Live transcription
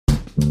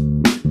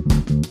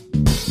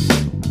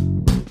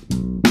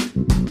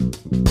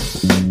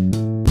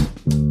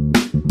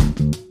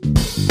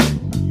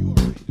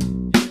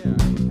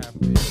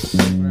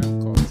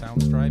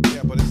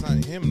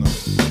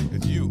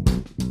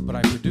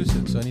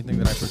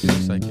anything that I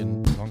produce, I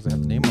can, as long as I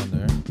have the name on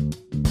there.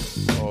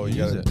 Oh, you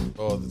use got it. it.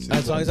 Oh, that's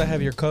As long as I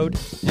have your code.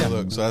 Yeah.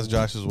 Look, so that's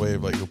Josh's way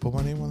of like, you'll put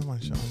my name on my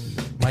show.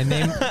 My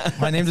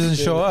name doesn't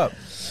show up.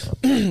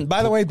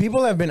 By the way,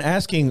 people have been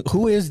asking,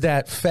 who is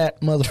that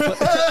fat motherfucker?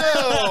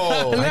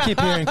 Oh, I keep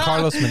hearing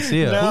Carlos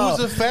Mencia. No.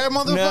 who's the fat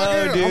motherfucker? No,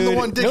 I'm the dude.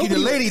 one dicking the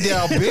Nobody- lady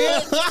down,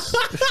 bitch.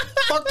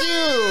 Fuck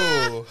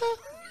you.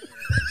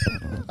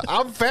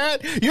 I'm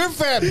fat. You're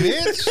fat,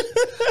 bitch.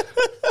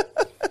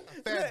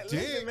 Fat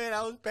dick. Man,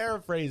 I was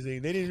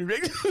paraphrasing. They didn't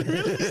really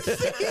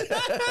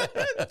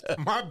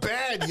My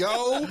bad,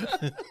 yo.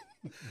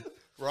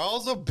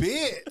 Raw's a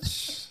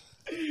bitch.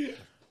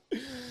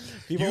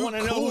 People You want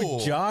to know cool.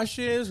 who Josh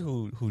is,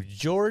 who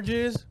George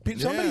is.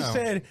 Somebody Yeah.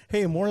 said,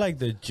 "Hey, more like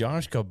the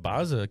Josh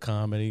Cabaza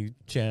comedy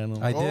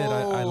channel." I did.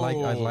 I Oh.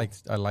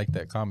 like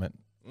that comment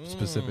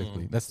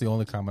specifically. That's the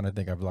only comment I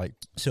think I've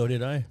liked. So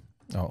did I.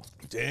 Oh,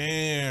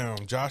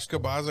 Damn, Josh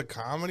Cabaza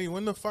comedy.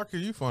 When the fuck are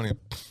you funny?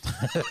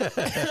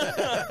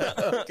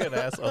 Good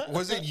asshole.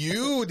 Was it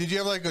you? Did you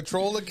have like a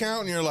troll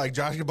account and you're like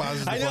Josh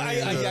Cabaza's the I know.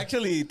 funniest? I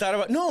actually thought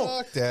about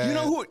Fuck that. You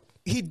know who?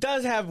 He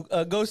does have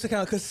a ghost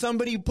account because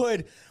somebody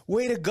put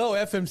 "Way to go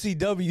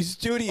FMCW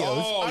Studios"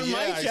 Oh on yeah,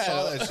 my I channel.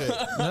 saw that shit.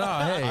 no,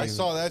 hey. I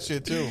saw that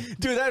shit too.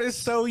 Dude, that is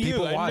so you.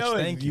 People I watch. know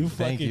it. Thank you.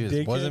 Thank fucking you. It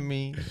dickhead. wasn't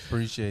me.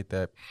 Appreciate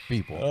that,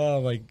 people.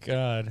 Oh my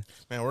god!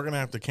 Man, we're gonna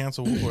have to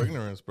cancel Wolf for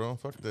Ignorance, bro.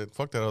 Fuck that.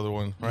 Fuck that other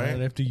one, Right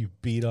right? after you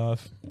beat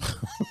off.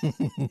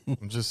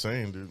 I'm just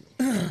saying,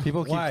 dude.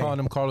 People keep Why? calling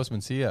him Carlos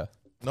Mencia.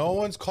 No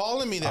one's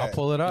calling me that. I'll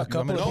pull it up. You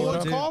want me to No pull it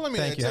one's up? calling me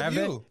Thank that. you. Except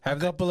Have you. it? Have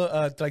A couple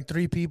of like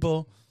 3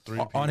 people. Three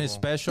on his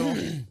people. special.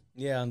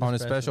 Yeah, On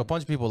his special. A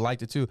bunch of people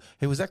liked it too.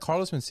 Hey, was that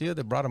Carlos Mencia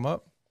that brought him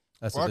up?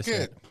 That's what Fuck they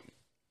said. it.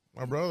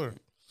 My brother.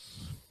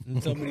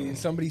 And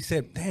somebody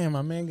said, "Damn,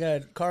 my man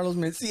got Carlos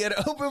Mencia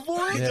to open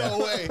for him." No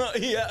way.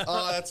 Yeah.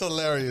 Oh, that's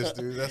hilarious,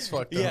 dude. That's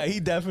fucked up. Yeah, he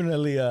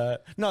definitely.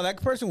 No,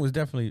 that person was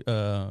definitely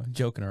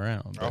joking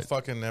around. I'll but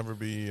fucking never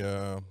be.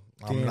 damn,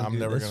 I'm dude,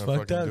 never that's gonna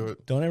fucked fucking up. do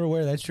it. Don't ever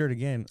wear that shirt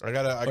again. I Or a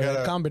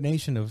gotta.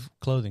 combination of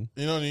clothing.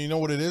 You know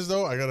what it is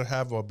though. I gotta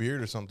have a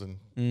beard or something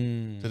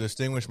Mm. to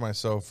distinguish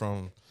myself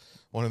from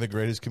one of the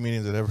greatest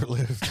comedians that ever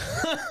lived.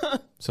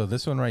 So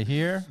this one right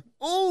here.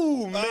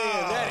 Oh man,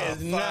 that is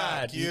fuck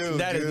not. you,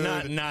 that is dude.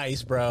 not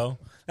nice, bro.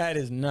 That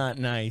is not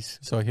nice.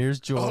 So here's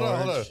George. Hold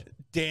on.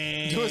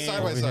 Damn. Do it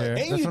side by Over side. here.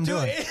 Ain't That's you what I'm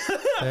doing. doing?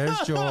 There's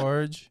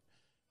George,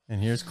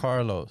 and here's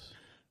Carlos.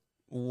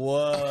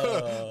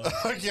 Whoa.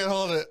 I can't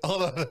hold it.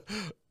 Hold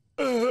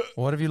on.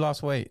 What if you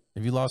lost weight?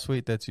 If you lost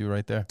weight, that's you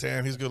right there.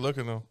 Damn, he's good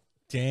looking though.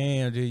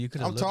 Damn, dude, you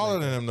could have. I'm taller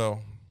than him though.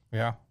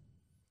 Yeah.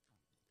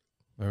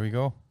 There we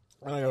go.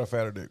 And I got a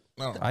fatter dick.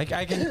 No. I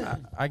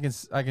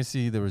can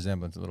see the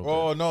resemblance a little bit.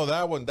 Oh no,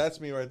 that one. That's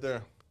me right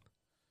there.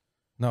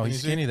 No, can he's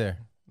you see? skinny there.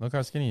 Look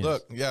how skinny he is.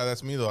 Look, yeah,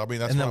 that's me though. I mean,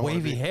 that's and what the I wanna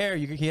wavy be. hair.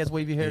 He has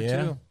wavy hair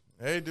Yeah. too.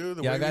 Hey, dude.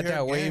 The Yeah, I wavy got hair that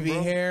gang, wavy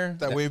bro. hair.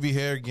 That wavy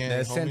hair gang.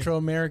 That homie. Central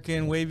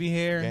American wavy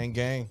hair. gang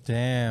gang.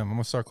 Damn, I'm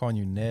gonna start calling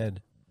you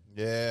Ned.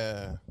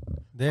 Yeah.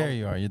 There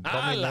you are. You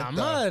Ah, la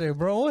neta. madre,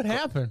 bro. What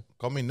happened?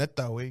 Call me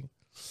Neta, way.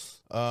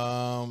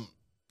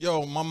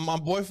 Yo, my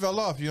boy fell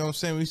off. You know what I'm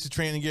saying? We used to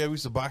train together. We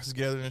used to box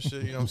together and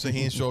shit. You know what I'm saying?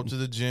 He didn't show up to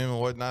the gym and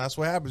whatnot. That's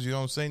what happens. You know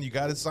what I'm saying? You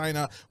got to sign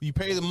up. You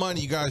pay the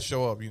money, you got to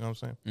show up. You know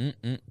what I'm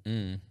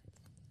saying?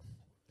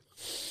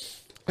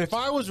 If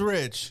I was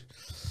rich,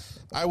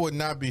 I would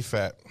not be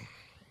fat.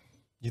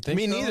 You think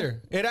Me so?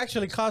 neither. It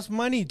actually costs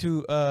money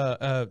to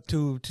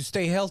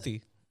stay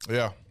healthy.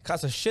 Yeah. It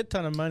costs a shit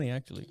ton of money,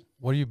 actually.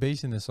 What are you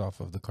basing this off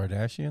of? The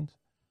Kardashians?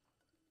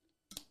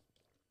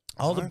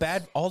 All What?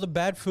 the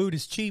bad food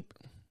is cheap.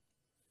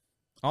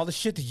 All the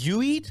shit that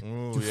you eat,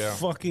 Ooh, you yeah.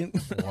 fucking.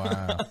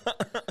 Wow.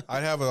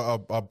 I'd have a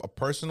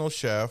personal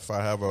chef.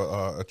 I have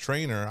a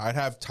trainer. I'd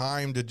have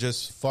time to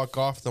just fuck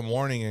off the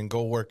morning and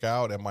go work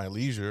out at my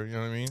leisure. You know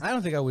what I mean? I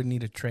don't think I would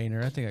need a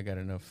trainer. I think I got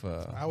enough.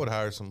 I would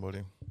hire somebody.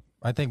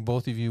 I think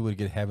both of you would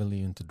get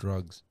heavily into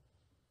drugs.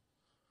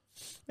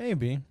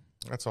 Maybe.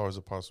 That's always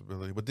a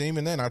possibility. But then,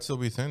 even then, I'd still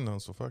be thin though.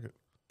 So fuck it.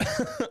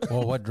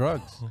 Well, what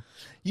drugs?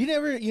 You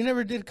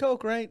never did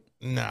coke, right?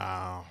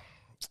 Nah.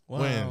 Wow.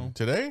 When?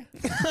 Today?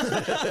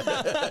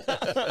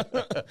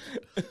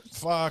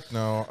 Fuck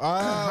no.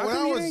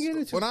 come you didn't get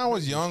into When I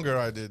was younger,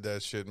 I did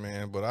that shit,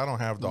 man. But I don't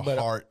have the But,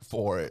 heart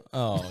for it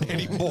Oh,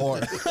 anymore.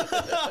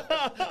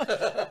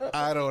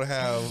 I don't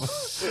have.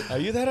 are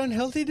you that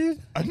unhealthy, dude?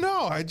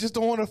 No, I just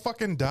don't want to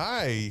fucking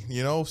die.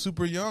 You know,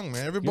 super young,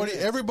 man.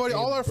 Everybody,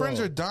 all our friends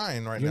bro, are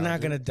dying right You're now.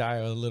 not dude. gonna die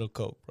of a little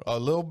coke, bro. A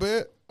little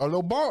bit, a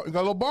little bump. You got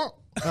a little bump.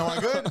 Am I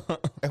good?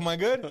 Am I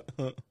good?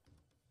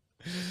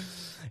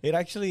 It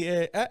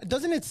actually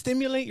doesn't it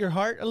stimulate your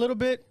heart a little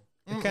bit?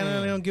 It kind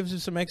of gives you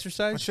some That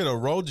exercise. shit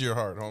erodes your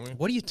heart, homie.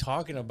 What are you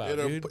talking about,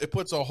 dude? It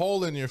puts a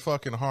hole in your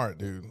fucking heart,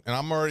 dude. And I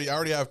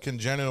already have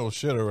congenital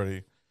shit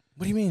already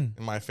What do you mean?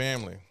 in my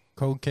family.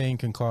 Cocaine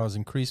can cause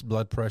increased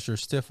blood pressure,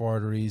 stiff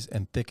arteries,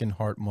 and thickened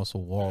heart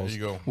muscle walls, There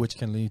you go. which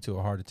can lead to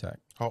a heart attack.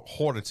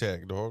 Heart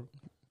attack, dog.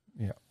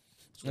 Yeah.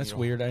 That's your-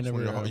 weird. I that's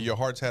when never. your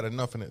heart's had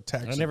enough and it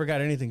attacks. I you. never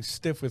got anything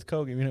stiff with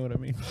coke. You know what I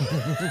mean?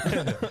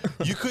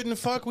 You couldn't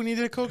fuck when you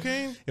did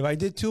cocaine. If I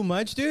did too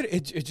much, dude,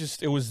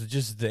 it was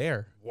just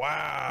there.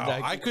 Wow,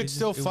 Like, I could it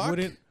still just- it fuck,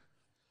 wouldn't-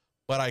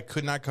 but I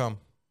could not come.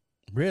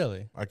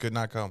 Really? I could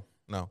not come.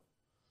 No,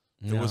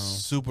 it No. was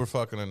super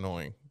fucking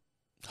annoying.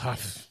 What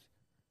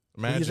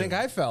Imagine. do you think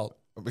I felt?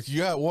 But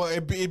yeah, well,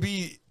 it'd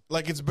be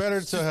like it's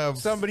better to have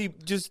Somebody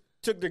just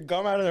took their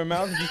gum out of their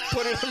mouth and just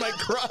put it in my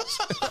crotch.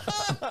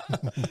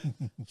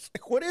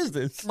 Like, what is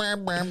this? No,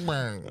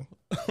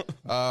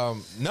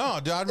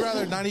 dude, I'd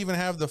rather not even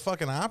have the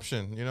fucking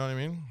option. You know what I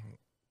mean?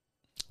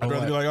 I'd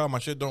rather be like, oh, my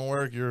shit don't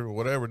work. You're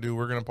whatever, dude.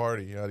 We're gonna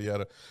party, yada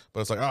yada. But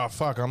it's like, oh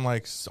fuck, I'm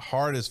like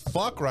hard as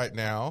fuck right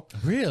now.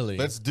 Really?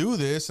 Let's do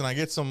this. And I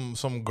get some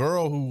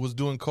girl who was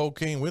doing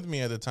cocaine with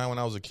me at the time when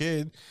I was a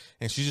kid,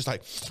 and she's just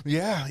like,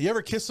 yeah. You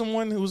ever kiss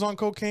someone who was on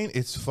cocaine?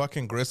 It's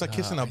fucking gross. It's like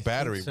kissing a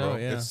battery, so, bro.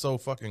 yeah. It's so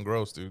fucking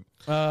gross, dude.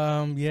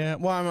 Yeah.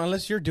 Well, I mean,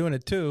 unless you're doing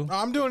it too.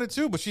 I'm doing it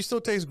too, but she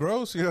still tastes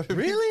gross. You know what I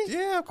mean? Really?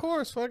 Yeah, of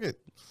course. Fuck it.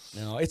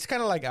 No, it's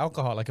kind of like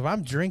alcohol. Like if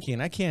I'm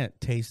drinking, I can't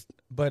taste.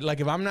 But like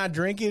if I'm not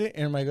drinking it,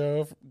 and my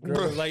girl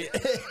is like,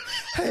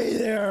 "Hey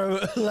there,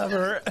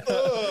 lover." Get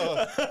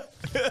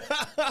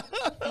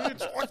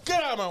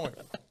out of my way.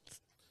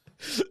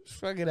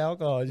 Fucking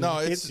alcohol. Just No,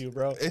 hits you,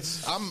 bro.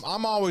 It's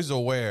I'm always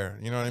aware.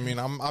 You know what I mean?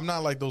 I'm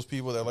not like those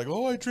people that are like,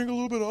 oh, I drink a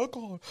little bit of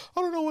alcohol.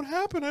 I don't know what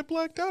happened. I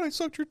blacked out. I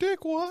sucked your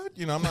dick. What?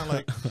 You know, I'm not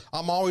like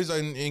I'm always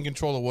in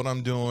control of what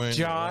I'm doing.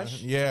 Josh?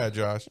 Yeah,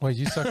 Josh. Wait,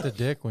 you sucked a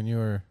dick when you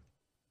were?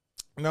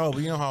 No,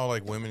 but you know how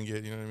like women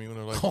get. You know what I mean? When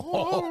they're like,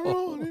 oh, I don't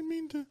know. I didn't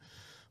mean to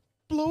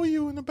blow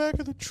you in the back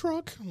of the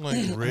truck. I'm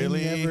like,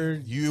 really? never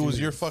It was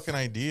your fucking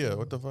idea.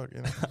 What the fuck?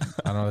 You know?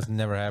 I don't know. It's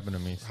never happened to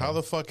me. So. How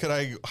the fuck could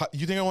I?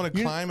 You think I want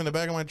to climb in the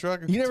back of my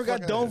truck? You never Get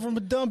got the fuck outta dome from a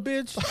dumb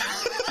bitch?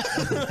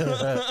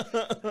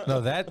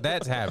 No,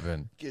 that's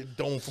happened. here. Get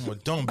dome from a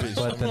dumb bitch.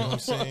 But you know what I'm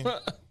saying?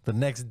 The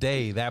next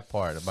day, that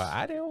part. But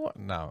I didn't want.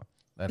 No,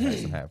 that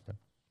hasn't happened.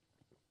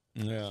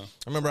 Yeah. I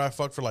remember I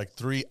fucked for like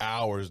 3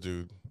 hours,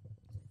 dude.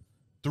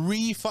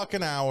 3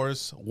 fucking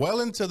hours, well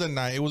into the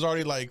night. It was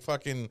already like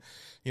fucking,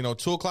 2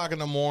 o'clock in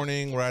the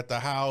morning. We're at the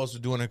house,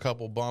 we're doing a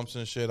couple bumps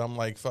and shit. I'm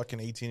like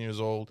fucking 18 years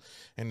old,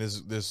 and this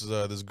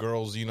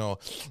girl's,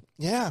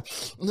 yeah,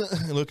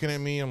 looking at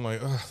me. I'm like,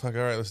 oh, fuck,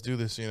 all right, let's do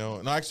this,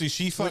 No, actually,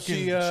 she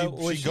fucking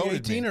Was she she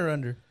goaded 18 me. or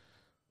under?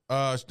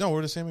 No,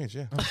 we're the same age.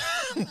 Yeah,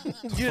 You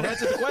didn't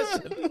answer the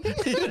question.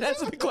 You didn't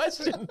answer the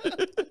question.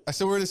 I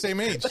said we're the same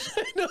age.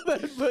 I know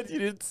that, but you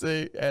didn't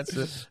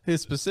answer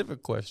his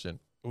specific question.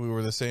 We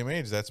were the same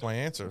age. That's my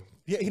answer.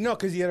 Yeah,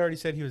 because he had already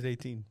said he was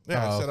 18.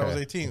 Yeah, I Oh, said I was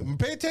okay. 18.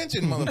 Pay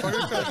attention,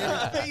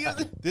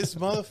 motherfucker. This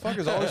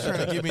motherfucker's always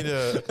trying to get me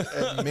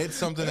to admit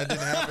something that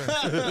didn't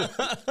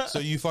happen. So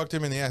you fucked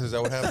him in the ass. Is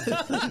that what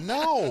happened?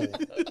 No.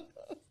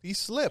 He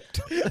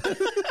slipped.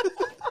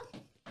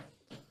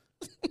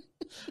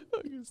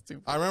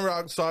 I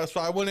remember, so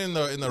I went in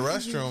the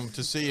restroom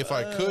to see if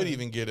I could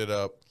even get it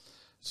up.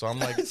 So I'm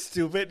like,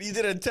 Stupid. You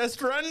did a test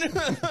run?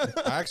 I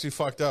actually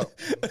fucked up.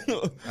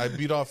 I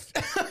beat off.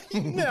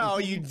 No,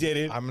 you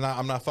didn't. I'm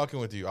not fucking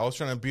with you. I was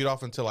trying to beat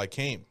off until I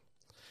came.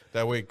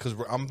 That way, because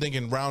I'm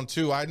thinking round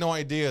 2. I had no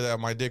idea that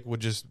my dick would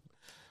just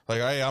like,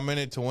 hey, I'm in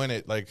it to win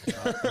it. Like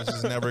this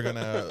is never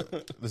gonna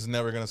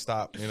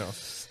stop,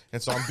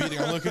 And so I'm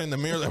looking in the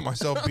mirror at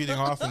myself beating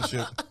off and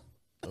shit.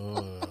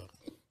 Ugh.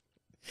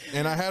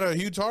 And I had a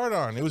huge hard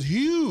on. It was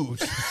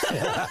huge.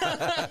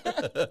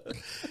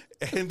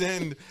 And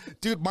then,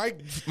 dude,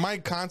 my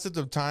concept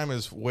of time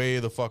is way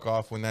the fuck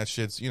off when that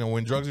shit's,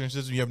 when drugs are in your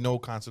system, you have no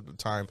concept of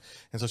time.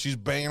 And so she's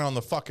banging on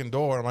the fucking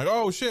door. I'm like,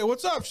 oh shit,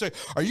 what's up? She's like,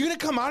 are you gonna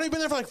come out? You've been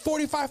there for like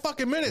 45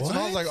 fucking minutes. And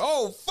I was like,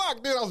 oh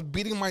fuck, dude. I was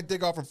beating my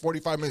dick off for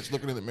 45 minutes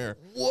looking in the mirror.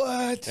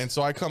 What? And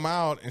so I come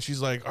out and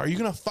she's like, are you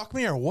gonna fuck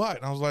me or what?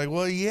 And I was like,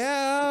 well,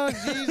 yeah,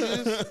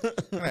 Jesus.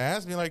 Gonna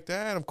ask me like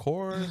that, of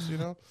course,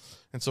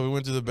 And so we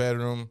went to the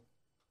bedroom,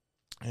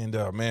 and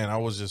man, I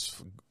was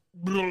just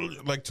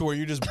like to where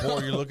you're just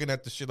bored. You're looking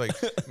at the shit like,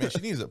 man, she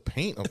needs a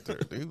paint up there,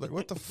 dude. Like,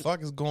 what the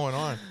fuck is going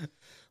on?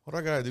 What do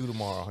I gotta do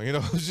tomorrow?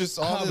 It's just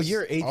all this. But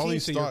you're 18, all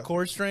these so your thoughts.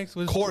 core strength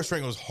was... Core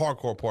strength was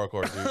hardcore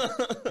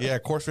parkour, dude. Yeah,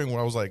 core strength when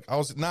I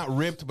was not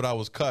ripped, but I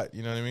was cut.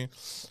 You know what I mean?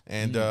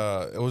 And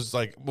it was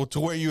like, well, to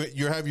where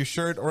you have your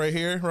shirt right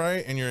here,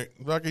 right, and you're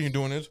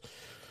doing this.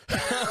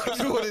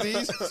 Do one of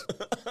these.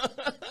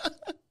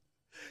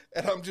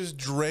 And I'm just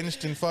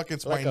drenched in fucking.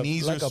 My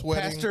knees are sweating. Like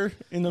a pastor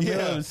in the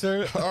middle of the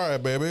service. All right,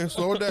 baby,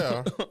 slow it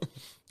down.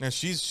 And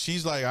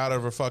she's like out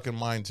of her fucking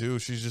mind too.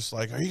 She's just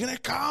like, "Are you gonna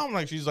come?"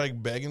 Like she's like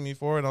begging me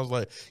for it. And I was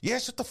like, "Yeah,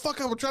 shut the fuck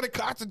up. I'm trying to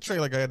concentrate."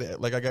 Like I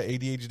got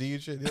ADHD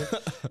and shit. And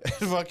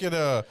fucking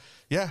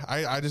yeah.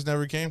 I just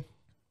never came.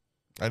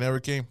 I never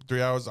came.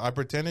 3 hours. I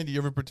pretended. You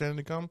ever pretended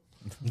to come?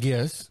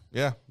 Yes.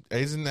 Yeah.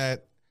 Isn't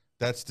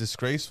that's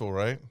disgraceful,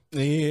 right?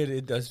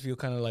 It does feel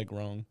kind of like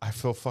wrong. I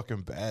feel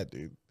fucking bad,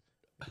 dude.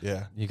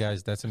 Yeah. You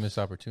guys, that's a missed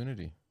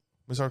opportunity.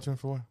 Miss Artune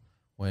for what?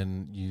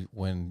 When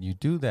you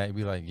do that, you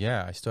be like,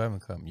 yeah, I still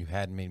haven't come. You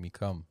hadn't made me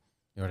come.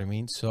 You know know what I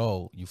mean?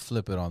 So you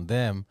flip it on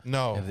them.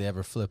 No. If they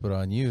ever flip it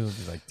on you,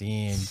 be like,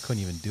 damn, you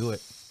couldn't even do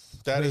it.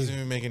 That doesn't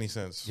even make any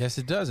sense. Yes,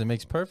 it does. It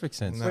makes perfect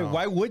sense. No. Wait,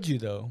 why would you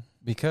though?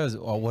 Because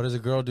what does a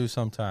girl do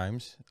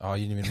sometimes? Oh,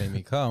 you didn't even make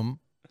me come.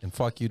 And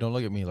fuck you, don't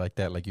look at me like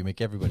that. Like you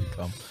make everybody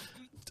come.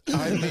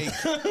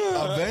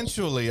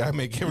 Eventually I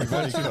make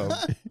everybody come.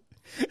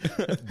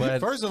 But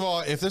First of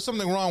all, if there's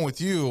something wrong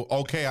with you,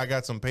 okay, I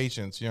got some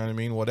patience. You know what I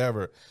mean?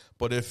 Whatever.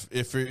 But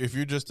if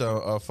you're just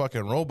a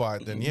fucking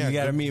robot, then yeah, You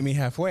got to meet me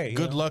halfway. you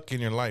good know? luck in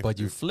your life. But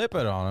you flip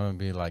it on them and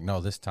be like, no,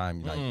 this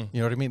time, like, you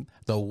know what I mean?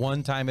 The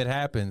one time it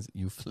happens,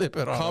 you flip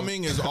it on 'em.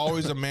 Coming is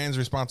always a man's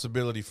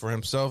responsibility for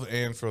himself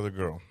and for the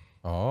girl.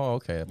 Oh,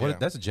 okay. Well, Yeah.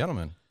 that's a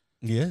gentleman.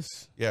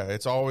 Yes. Yeah,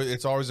 it's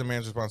always a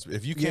man's responsibility.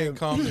 If you can't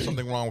come, there's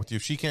something wrong with you.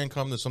 If she can't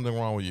come, there's something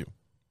wrong with you.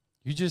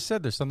 You just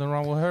said there's something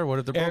wrong with her. What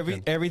if they're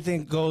broken?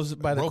 Everything goes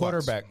by the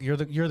Robots. quarterback.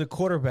 You're the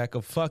quarterback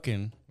of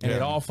fucking, and Yeah.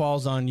 it all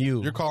falls on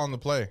you. You're calling the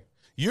play.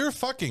 You're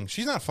fucking.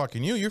 She's not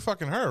fucking you. You're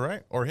fucking her,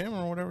 right? Or him,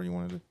 or whatever you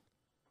want to do.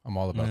 I'm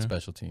all about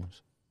special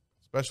teams.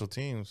 Special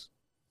teams.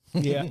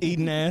 Yeah,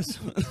 eating ass.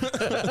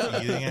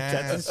 Eating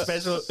ass.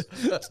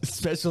 That's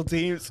special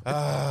teams.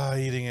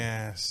 Eating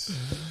ass.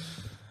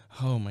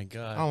 Oh my I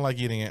god. don't like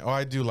eating it. Oh,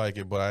 I do like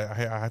it, but I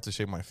have to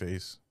shave my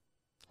face.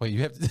 Wait,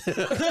 you have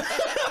to.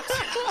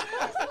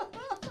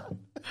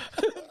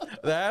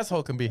 The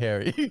asshole can be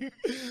hairy.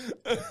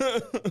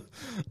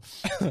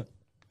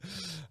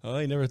 Oh,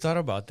 I never thought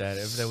about that.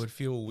 If that would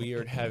feel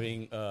weird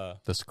having The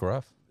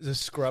scruff. the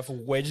scruff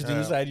wedged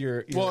inside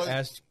your Well,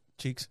 ass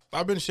cheeks.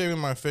 I've been shaving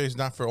my face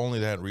not for only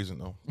that reason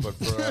though, but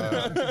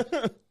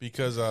for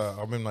because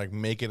I've been like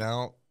making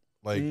out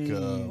like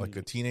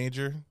a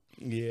teenager,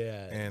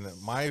 Yeah. and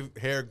my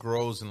hair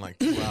grows in like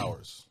 2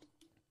 hours.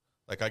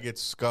 Like I get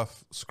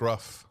scuffy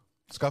scruff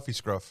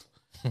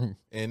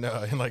in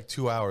like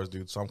 2 hours,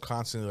 dude. So I'm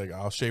constantly like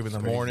I'll shave in the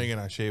morning and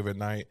I shave at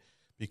night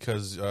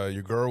because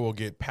your girl will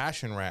get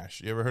passion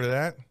rash. You ever heard of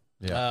that?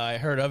 Yeah. I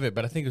heard of it,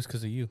 but I think it was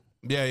because of you.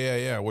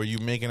 Yeah. Where you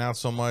making out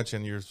so much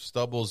and your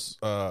stubble's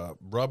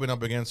rubbing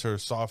up against her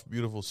soft,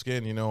 beautiful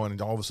skin, you know, and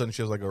all of a sudden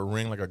she has like a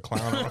ring, like a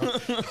clown,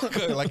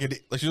 like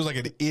she was like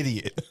an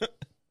idiot.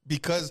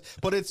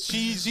 But it's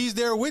she's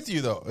there with you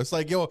though. It's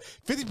like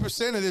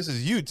 50% of this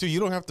is you too. You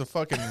don't have to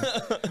fucking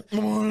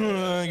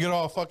get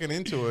all fucking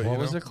into it. What you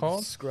was know? it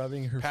called?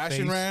 Scrubbing her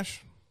Passion face.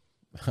 rash.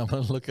 I'm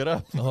gonna look it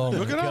up. Oh,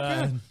 Look my it up, God.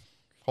 man.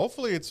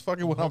 Hopefully it's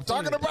fucking what I'm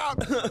talking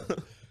about.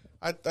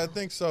 I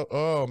think so.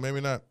 Oh,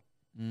 maybe not.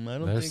 I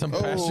don't There's think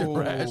some passion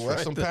rash. That's Right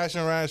some there.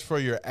 passion rash for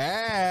your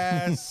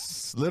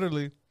ass.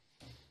 Literally.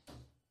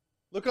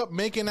 Look up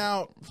making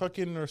out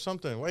fucking or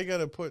something. Why you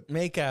gotta put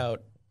make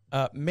out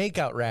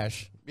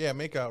rash.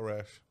 make out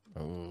rash.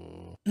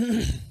 Oh.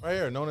 Right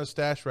here, known as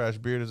stash rash.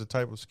 Beard is a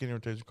type of skin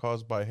irritation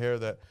caused by hair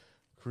that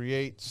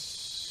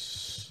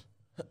creates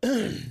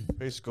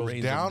face goes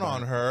Razor down burn.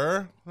 on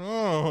her.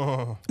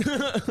 Oh.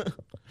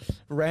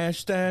 Rash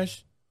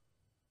stash.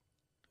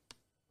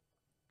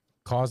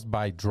 Caused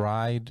by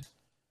dried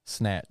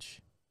snatch.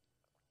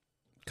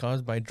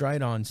 Caused by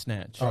dried on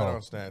snatch. Right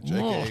on snatch,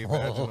 aka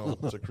vaginal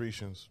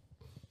secretions.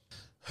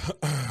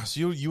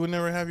 So you would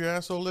never have your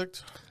asshole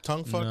licked,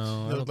 tongue fucked,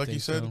 No, I don't like you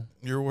think said. so.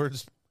 Your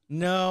words.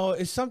 No,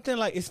 it's something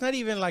like it's not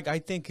even like I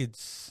think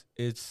it's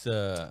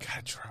Gotta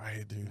try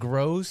it, dude.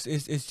 gross.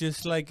 It's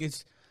just like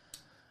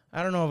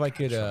I don't know if I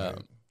could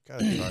Gotta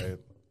try it.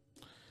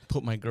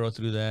 put my girl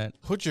through that.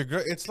 Put your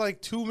girl. It's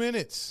like 2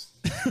 minutes.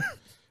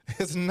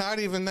 It's not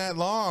even that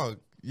long.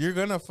 You're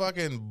gonna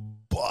fucking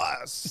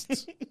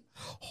bust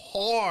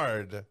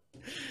hard,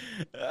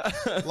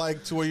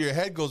 like to where your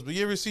head goes. But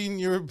you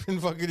ever been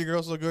fucking your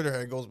girl so good her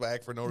head goes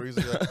back for no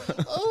reason? You're like,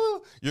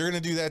 oh, you're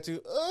gonna do that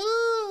too.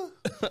 Oh,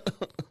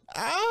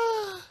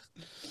 ah.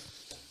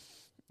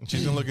 And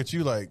she's gonna look at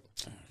you like,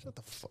 shut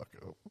the fuck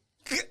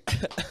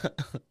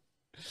up.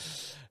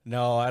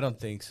 No, I don't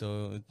think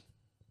so.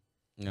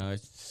 No,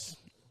 it's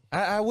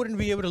I wouldn't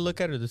be able to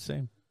look at her the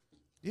same.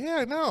 Yeah,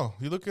 I know.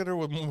 You look at her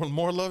with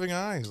more loving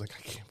eyes. Like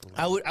I can't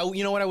believe.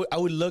 You know what? I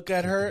would look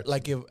at her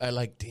like if I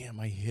damn,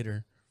 I hit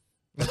her.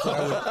 That's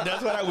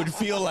what I would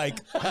feel like.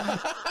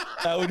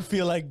 I would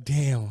feel like,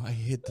 damn, I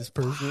hit this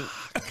person.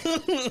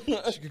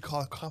 She could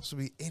call the cops to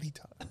me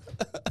anytime.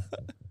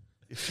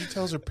 If she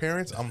tells her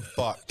parents, I'm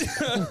fucked.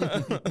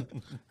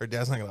 Her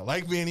dad's not gonna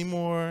like me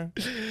anymore.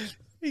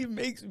 He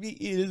makes me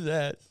eat his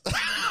ass.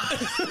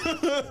 He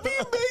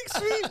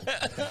makes me.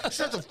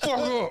 Shut the fuck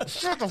up.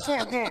 Shut the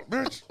fuck up,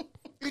 bitch.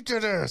 Eat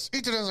that ass.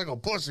 Eat that ass like a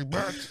pussy,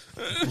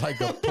 bitch.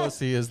 Like a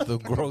pussy is the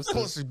grossest.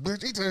 Pussy,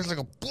 bitch. Eat that ass like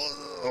a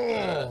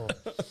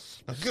pussy.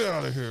 Now get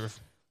out of here.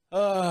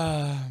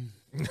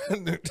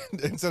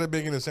 Instead of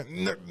making a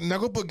sentence, now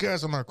go put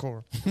gas in my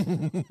car.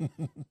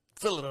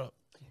 Fill it up.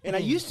 And I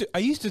used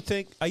to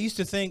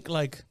think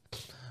like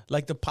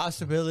the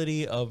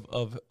possibility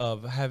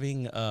of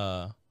having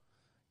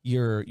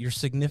your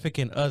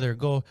significant other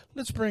go,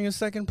 let's bring a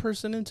second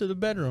person into the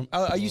bedroom.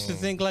 I used to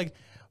think like,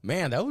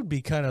 man, that would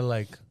be kind of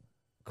like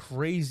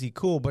crazy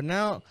cool. But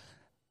now,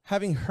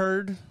 having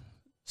heard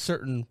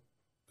certain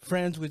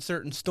friends with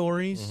certain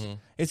stories,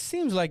 it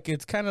seems like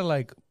it's kind of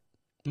like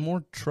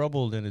more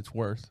trouble than it's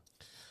worth.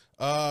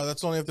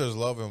 That's only if there's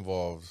love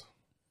involved.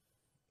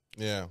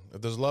 Yeah,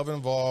 if there's love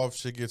involved,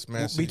 shit gets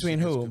messy. Between shit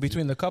gets who? confused.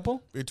 Between the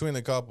couple? Between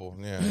the couple,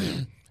 yeah.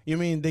 You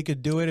mean they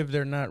could do it if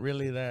they're not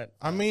really that?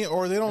 I mean,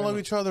 or they don't love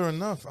each other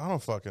enough. I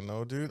don't fucking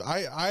know, dude.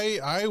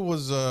 I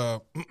was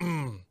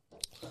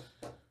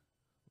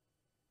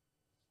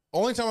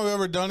only time I've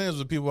ever done it is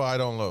with people I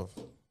don't love.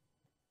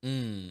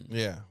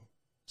 Yeah.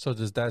 So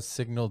does that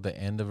signal the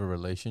end of a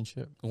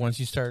relationship? Once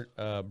you start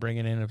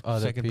bringing in a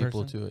Other second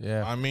people person? to it,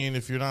 yeah. I mean,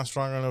 if you're not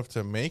strong enough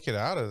to make it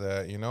out of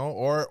that, you know,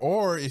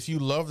 or if you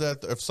love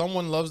that, if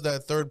someone loves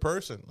that third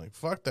person, like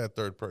fuck that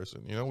third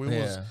person, you know,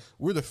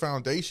 we're the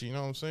foundation, you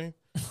know what I'm saying?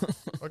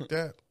 Fuck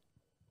that.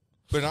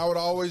 But I would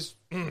always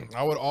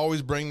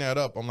bring that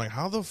up. I'm like,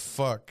 how the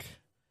fuck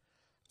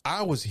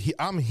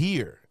I'm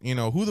here, you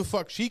know, who the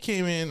fuck she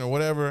came in or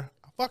whatever.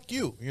 Fuck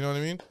you, you know what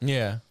I mean?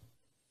 Yeah.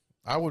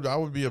 I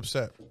would be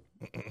upset.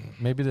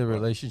 Maybe the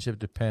relationship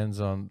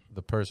depends on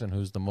the person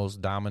who's the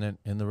most dominant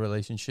in the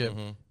relationship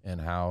Mm-hmm.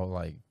 and how,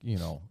 like, you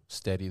know,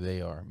 steady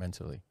they are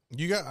mentally.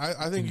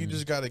 I think you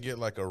just got to get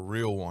like a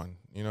real one.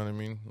 You know what I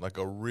mean? Like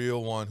a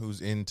real one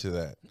who's into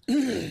that,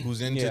 who's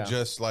into Yeah.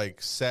 just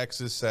like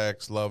sex is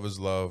sex, love is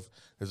love.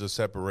 There's a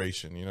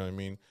separation. You know what I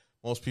mean?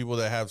 Most people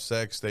that have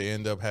sex, they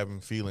end up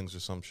having feelings or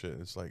some shit.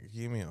 It's like,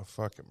 give me a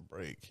fucking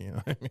break. You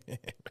know what I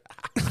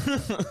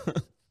mean?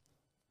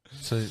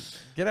 So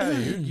get out of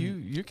you.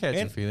 You're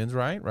catching feelings,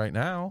 right? Right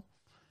now.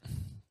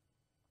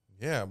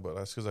 Yeah, but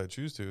that's because I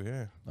choose to.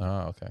 Yeah.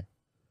 Oh, okay.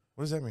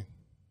 What does that mean?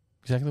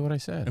 Exactly what I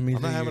said. It means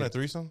I'm not that having you're- a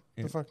threesome.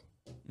 Yeah. What the fuck?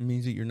 it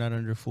means that you're not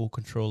under full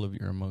control of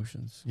your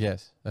emotions.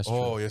 Yes, that's true.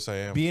 Oh, yes, I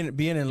am. Being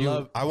in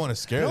love. I want to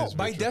scare No, this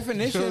by bitch.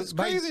 definition, It's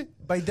crazy.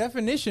 by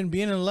definition,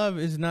 being in love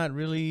is not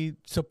really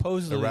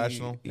supposedly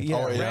Irrational. Yeah,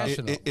 Oh,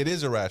 rational. it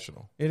is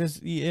irrational. It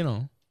is, you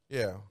know.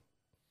 Yeah.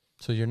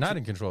 So you're not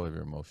in control of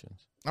your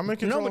emotions. I'm in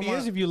control. Nobody of my,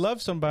 is if you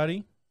love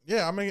somebody.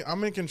 Yeah,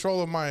 I'm in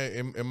control of my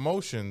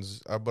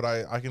emotions, but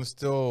I can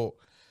still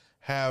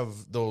have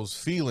those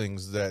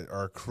feelings that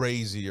are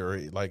crazy or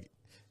like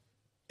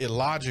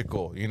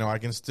illogical. You know, I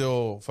can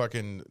still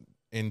fucking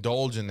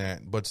indulge in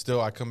that, but still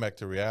I come back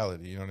to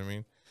reality. You know what I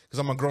mean? Because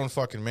I'm a grown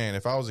fucking man.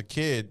 If I was a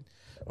kid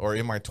or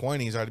in my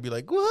 20s, I'd be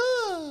like,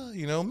 whoa,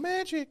 you know,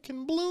 magic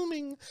and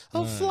blooming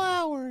of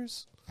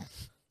flowers.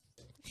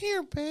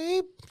 Here,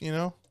 babe. You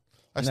know,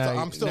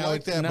 I'm still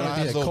like that, but I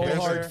have a little cold bass.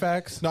 hard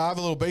facts. No, I have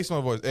a little bass in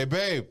my voice. Hey,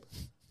 babe.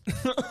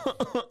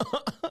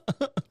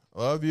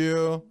 Love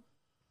you.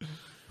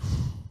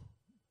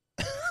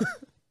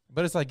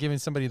 But it's like giving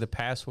somebody the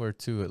password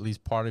to at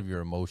least part of your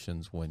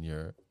emotions when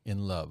you're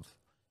in love.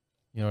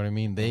 You know what I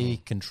mean? They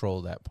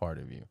control that part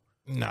of you.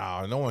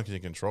 Nah, no one can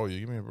control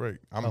you. Give me a break.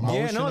 I'm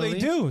Yeah, no, they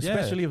do. Yeah.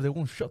 Especially if they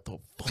won't shut the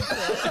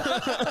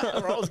fuck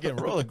up. We're always getting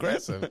real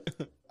aggressive.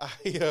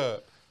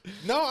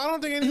 no, I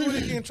don't think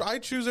anybody can. I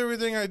choose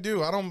everything I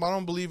do. I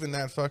don't believe in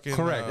that fucking.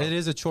 Correct. It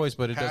is a choice,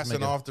 but it does Passing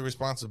make off the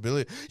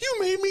responsibility. You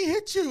made me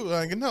hit you.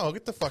 Like, no,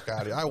 get the fuck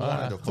out of here. I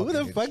wanted to. Who fucking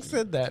the hit fuck you.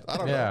 said that? I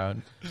don't Yeah.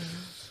 know.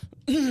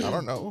 I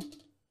don't know.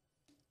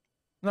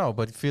 No,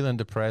 but feeling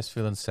depressed,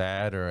 feeling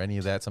sad, or any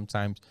of that,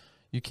 sometimes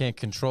you can't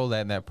control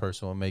that, and that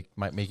person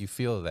might make you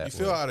feel that. You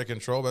feel way. out of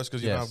control. That's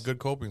because you don't Yes. have good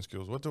coping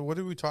skills. What are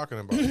we talking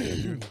about, here,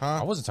 dude? I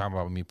Huh? wasn't talking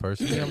about me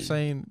personally. I'm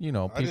saying, you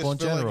know, I people in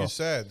just feel like general. you're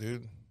sad,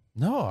 dude.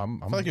 No,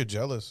 I'm I feel like you're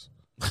jealous.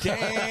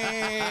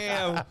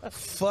 Damn.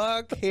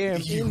 Fuck him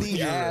in the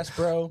You're ass,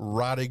 bro.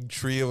 Rotting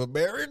tree of a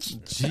marriage.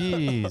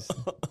 jeez.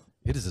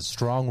 It is a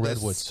strong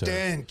redwood, sir.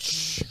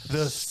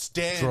 The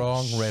stench.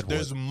 Strong redwood.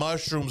 There's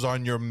mushrooms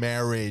on your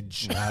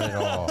marriage. Not at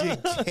all.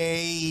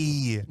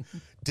 Decay.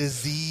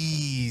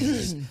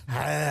 Disease.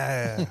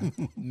 Ah,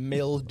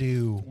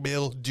 Mildew.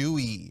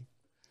 mildewy.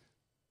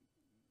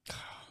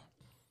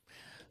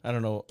 I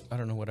don't know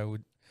what I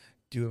would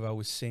do if I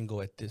was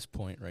single at this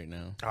point right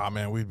now. Oh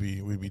man, we'd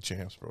be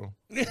champs, bro.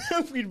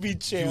 We'd be You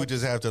champs. would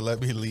just have to let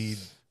me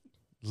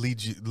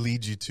lead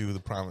you to the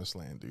promised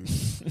land, dude.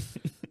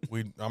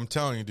 I'm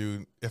telling you,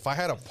 dude. If I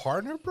had a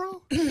partner,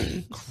 bro,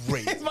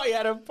 crazy, If I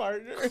had a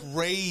partner.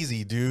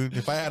 crazy, dude.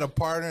 If I had a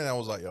partner, that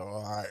was like, yo,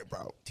 all right,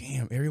 bro.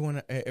 Damn, every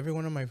one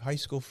of my high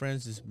school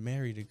friends is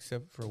married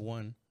except for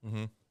one.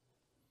 And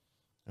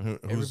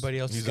Everybody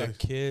else has got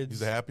kids.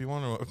 He's a happy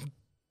one, or what?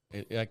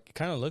 It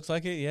kind of looks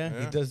like it. Yeah, he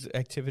Yeah. does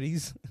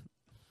activities.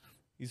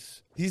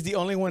 He's the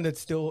only one that's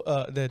still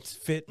that's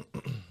fit.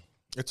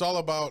 It's all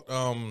about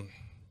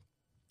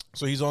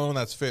so he's the only one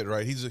that's fit,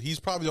 right? He's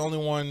probably the only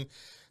one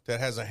that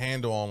has a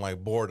handle on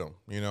like boredom,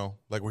 you know,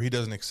 like where he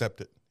doesn't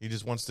accept it. He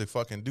just wants to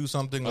fucking do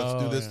something.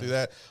 Let's do this, do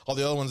that. All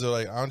the other ones are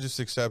like, I just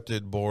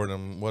accepted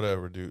boredom,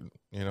 whatever, dude.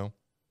 You know,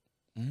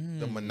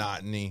 the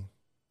monotony,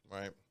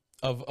 right?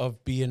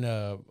 Of being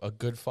a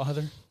good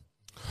father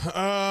or a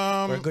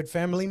Um, good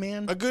family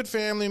man. a good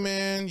family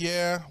man,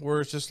 yeah.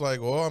 Where it's just like,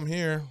 well, I'm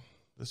here.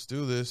 Let's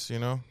do this, you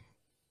know.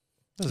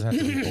 Doesn't have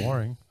to be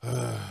boring.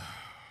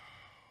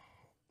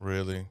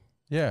 Really?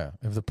 Yeah,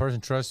 if the person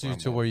trusts you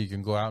to where you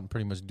can go out and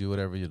pretty much do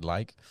whatever you'd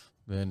like,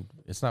 then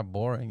it's not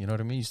boring. You know what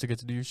I mean? You still get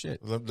to do your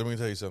shit. Let me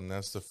tell you something.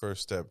 That's the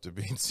first step to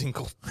being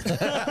single.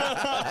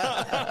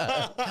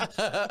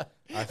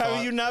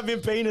 Have you not been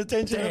paying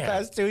attention the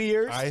past 2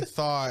 years? I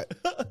thought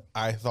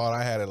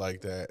I had it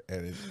like that,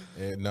 and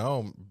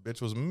no,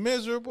 bitch was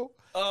miserable.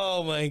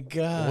 Oh my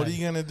god! What are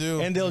you gonna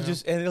do? And they'll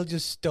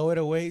just stow it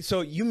away.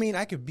 So you mean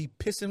I could be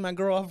pissing my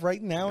girl off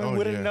right now and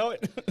wouldn't know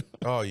it?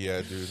 Oh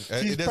yeah, dude.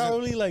 She's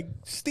probably like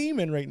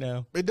steaming right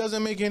now. It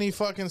doesn't make any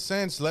fucking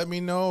sense. Let me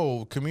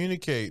know.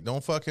 Communicate.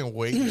 Don't fucking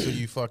wait until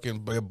you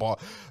fucking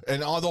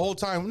and all the whole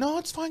time. No,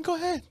 it's fine. Go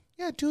ahead.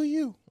 Yeah, do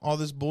you. All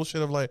this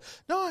bullshit of like,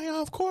 no,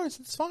 yeah, of course,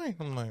 it's fine.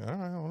 I'm like, all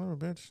right, whatever,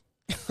 bitch.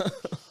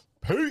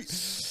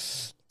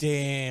 Peace.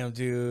 Damn,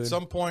 dude. At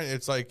some point,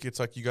 it's like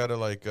you gotta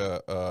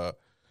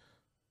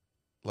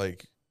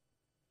like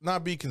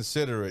not be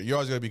considerate. You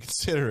always gotta be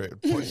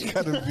considerate, but you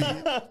gotta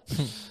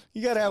be.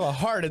 You gotta have a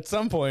heart at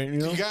some point. You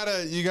know?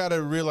 You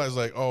gotta realize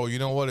like, oh, you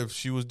know what? If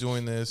she was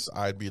doing this,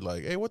 I'd be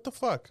like, hey, what the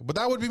fuck? But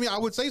that would be me. I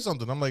would say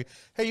something. I'm like,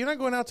 hey, you're not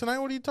going out tonight.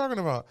 What are you talking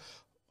about?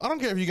 I don't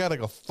care if you got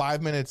like a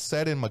 5-minute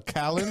set in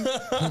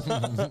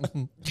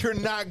McAllen. You're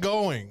not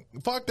going.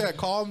 Fuck that.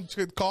 Call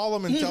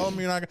them and tell them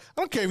you're not. I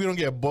don't care if you don't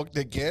get booked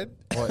again.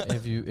 Or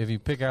if you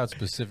pick out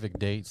specific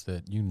dates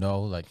that you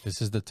know, like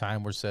this is the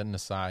time we're setting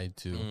aside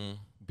to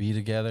be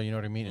together. You know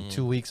what I mean? In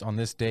 2 weeks on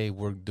this day,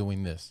 we're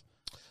doing this.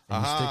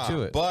 And you stick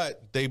to it.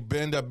 But they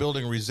end up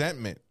building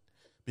resentment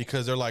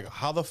because they're like,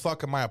 how the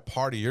fuck am I a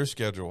part of your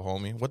schedule,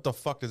 homie? What the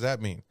fuck does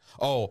that mean?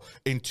 Oh,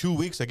 in 2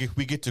 weeks, like if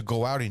we get to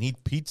go out and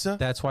eat pizza?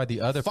 That's why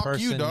the other Fuck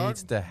person you, dog.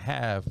 needs to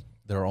have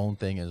their own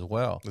thing as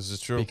well. This is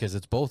true. Because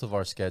it's both of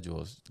our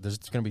schedules. There's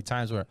going to be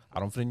times where I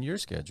don't fit in your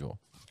schedule.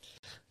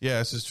 Yeah,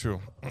 this is true.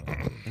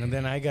 And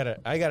then I got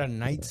a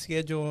night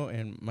schedule,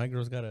 and my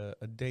girl's got a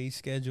day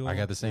schedule. I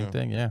got the same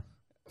thing, yeah.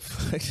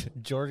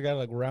 George got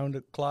like round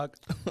the clock.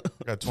 I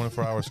got a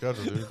 24-hour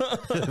schedule,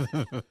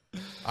 dude.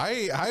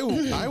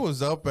 I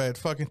was up at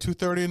fucking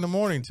 2:30 in the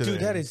morning today.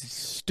 Dude, that is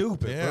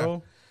stupid,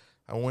 bro.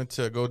 I went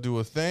to go do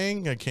a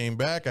thing. I came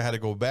back. I had to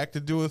go back to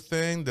do a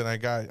thing. Then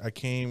I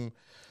came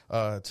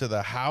to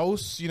the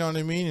house. You know what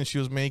I mean? And she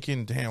was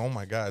making. Damn! Oh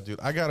my god, dude!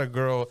 I got a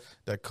girl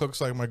that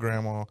cooks like my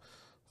grandma,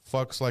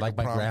 fucks like a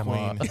my prom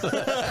grandma. queen.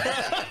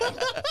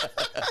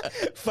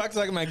 Fucks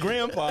like my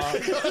grandpa.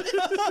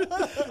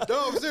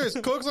 No, I'm serious.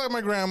 Cooks like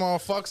my grandma,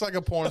 fucks like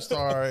a porn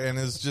star, and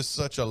is just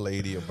such a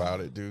lady about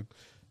it, dude.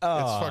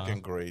 It's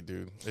fucking great,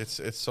 dude. It's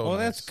so. Well,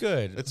 nice. that's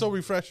good. It's so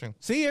refreshing.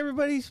 See,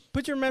 everybody,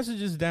 put your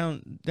messages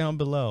down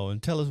below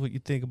and tell us what you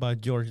think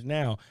about George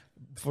now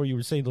before you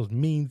were saying those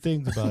mean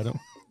things about him.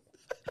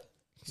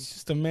 He's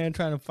just a man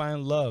trying to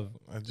find love.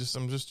 I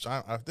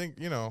think,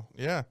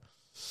 yeah.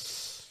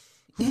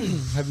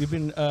 Have you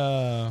been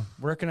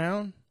working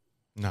out?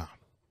 Nah.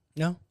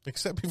 No.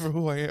 Accept me for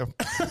who I am.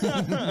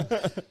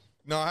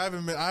 No, I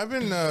haven't been. I've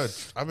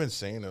been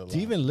saying it a lot. Do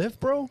you even lift,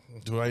 bro?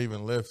 Do I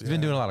even lift? You've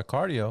been doing a lot of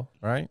cardio,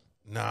 right?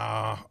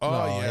 Nah. Oh,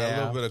 Oh, yeah, a yeah.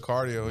 little bit of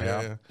cardio.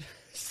 Yeah. Yeah.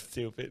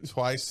 Stupid.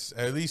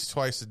 At least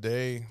twice a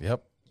day.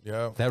 Yep.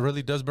 Yeah. That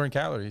really does burn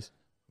calories.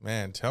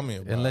 Man, tell me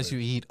about Unless it.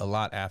 you eat a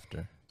lot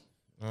after.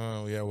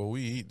 Oh, yeah. Well,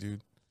 we eat,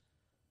 dude.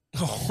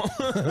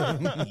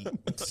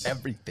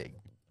 Everything.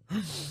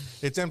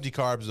 It's empty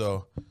carbs,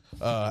 though.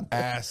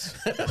 Ass.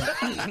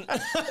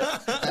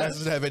 Ass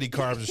doesn't have any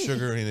carbs or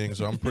sugar or anything,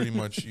 so I'm pretty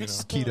much,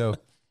 Keto.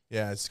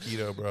 Yeah, it's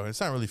keto, bro.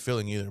 It's not really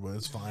filling either, but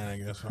it's fine, I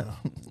guess.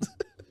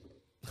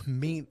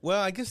 Meat.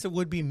 Well, I guess it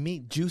would be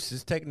meat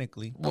juices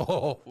technically.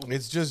 Whoa.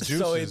 It's just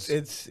juices. So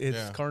it's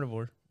Yeah.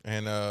 carnivore.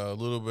 And a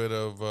little bit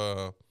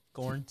of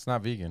Corn. It's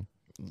not vegan.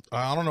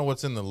 I don't know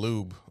what's in the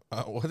lube.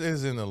 What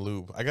is in the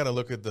lube? I got to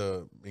look at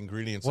the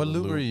ingredients. What of the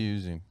lube are you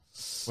using?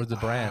 What's the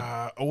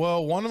brand?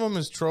 Well, one of them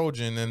is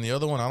Trojan, and the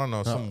other one, I don't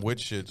know, some witch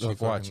shit. She Look,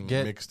 watch. fucking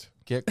mixed.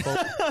 Get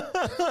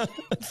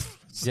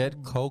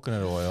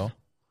coconut oil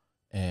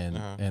and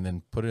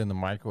then put it in the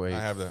microwave I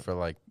have that. for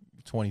like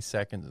 20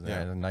 seconds. And Yeah. it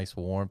has a nice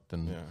warmth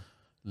and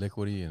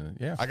liquidy. And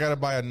yeah. I got to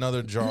buy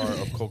another jar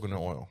of coconut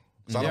oil.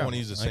 Because I don't Yeah. want to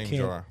use the same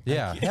can't. jar.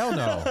 Yeah. Hell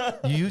no.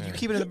 You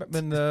keep it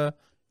in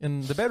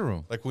the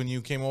bedroom. Like when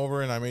you came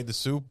over and I made the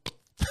soup.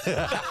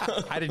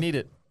 I didn't eat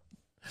it.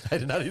 I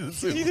did not eat the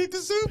soup. You eat the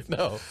soup?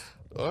 No.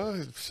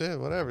 Oh, shit,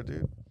 whatever,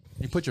 dude.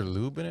 You put your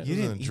lube in it? You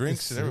didn't And eat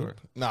drinks the and everywhere.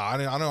 No,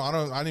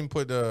 I didn't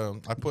put,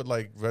 I put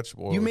like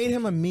vegetable oil. You made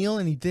him a meal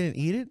and he didn't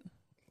eat it?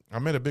 I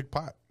made a big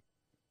pot.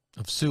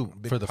 Of soup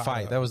Big for the pot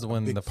fight. of- That was the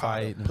one, big the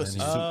pot of fight. And pussy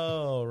then soup.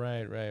 Oh,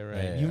 right.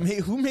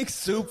 Yeah. Who makes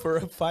soup for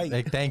a fight?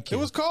 Like, thank you. It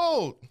was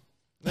cold.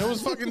 It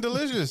was fucking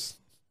delicious.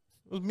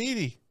 It was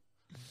meaty,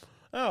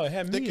 oh, it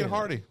had thick meat in and it.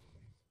 hearty.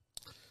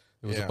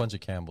 It was Yeah. a bunch of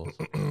Campbell's.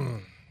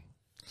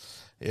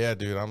 Yeah,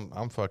 dude,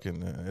 I'm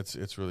fucking.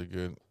 It's really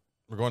good.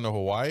 We're going to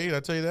Hawaii. Did I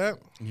tell you that?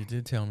 You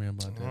did tell me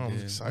about that, Oh, I'm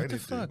dude. excited,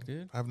 What the fuck,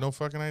 dude? I have no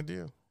fucking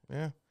idea.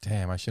 Yeah,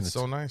 Damn, I shouldn't it's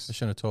have. so nice. I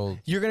shouldn't have told.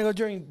 You're going to go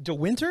during the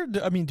winter?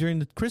 During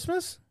the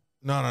Christmas?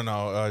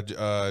 No.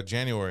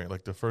 January,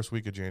 like the first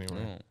week of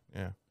January.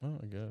 Yeah. Oh,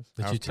 I guess.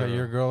 Did you After- tell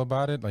your girl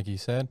about it? Like he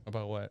said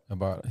About what?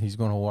 about he's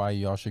going to Hawaii.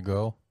 Y'all should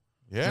go.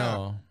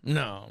 Yeah.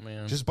 No,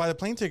 man. Just buy the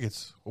plane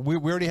tickets. We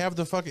already have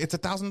the fuck. It's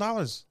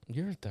 $1,000.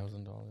 You're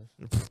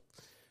 $1,000.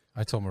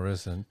 I told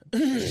Marissa,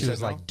 and she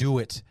was like, "Do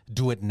it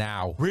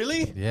now."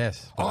 Really?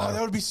 Yes. Oh, that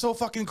would be so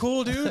fucking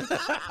cool, dude.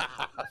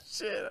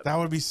 Shit. That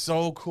would be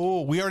so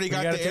cool. We already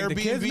got gotta the take the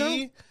kids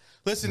Airbnb. now?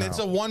 Listen, it's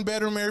a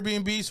 1-bedroom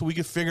Airbnb, so we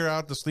could figure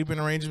out the sleeping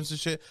arrangements and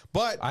shit.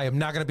 But I am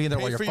not gonna be in there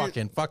while you're for your-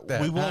 fucking. Fuck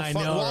that. we won't I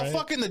fuck. know, Well, I'll right?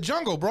 fuck in the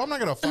jungle, bro. I'm not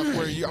gonna fuck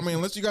where you. I mean,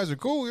 unless you guys are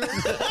cool. You know?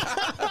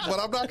 But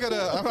I'm not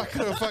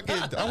gonna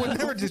fucking. I would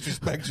never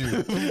disrespect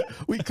you.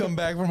 We come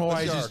back from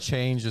Hawaii, Let's just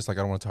change. Just like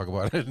I don't want to talk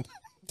about it.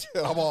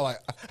 I'm all like.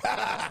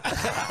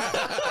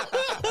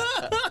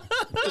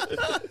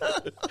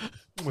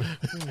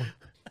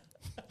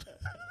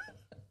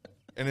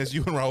 And it's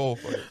you and Raul.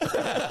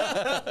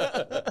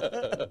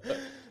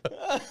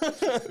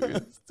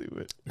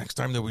 Stupid. Next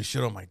time that we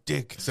shit on my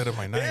dick instead of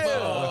my knife.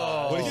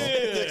 What do you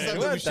think? Next time that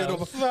we What shit, the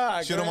on,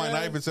 fuck, shit on my man?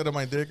 knife instead of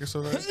my dick or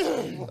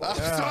something. I'm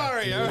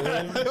sorry. I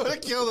want to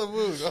kill the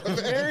mood.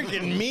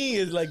 American me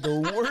is like the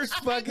worst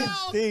fucking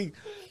thing.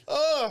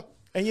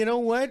 And you know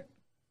what?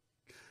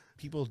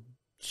 People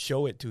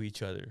show it to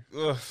each other.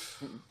 Ugh.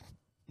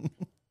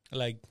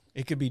 Like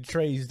it could be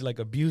traced like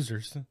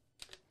abusers.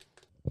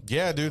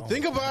 Yeah, dude.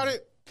 Think about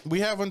it.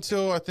 We have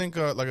until I think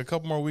like a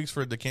couple more weeks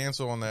for it to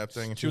cancel on that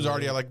thing. And she was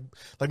already at like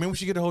maybe we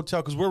should get a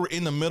hotel because we're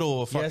in the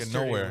middle of fucking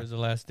Yesterday nowhere. was the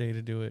last day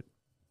to do it.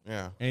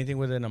 Yeah. Anything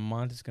within a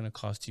month is going to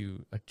cost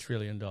you $1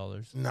 trillion. No.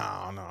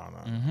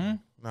 Mm-hmm.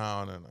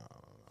 No.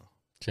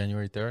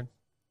 January 3rd.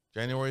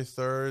 January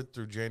 3rd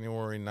through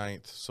January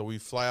 9th. So we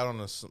fly out on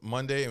a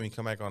Monday and we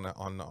come back on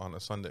a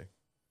Sunday.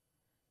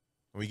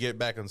 We get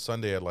back on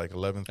Sunday at like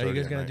 11:30. Are you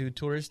guys going to do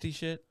touristy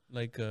shit?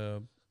 Like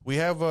We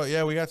have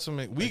we got some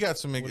what is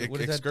that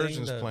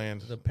excursions thing?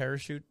 planned. The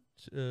parachute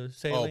Oh,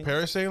 sailing?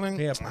 parasailing?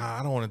 Yeah. Nah,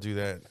 I don't want to do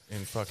that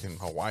in fucking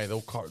Hawaii.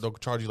 They'll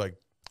charge you like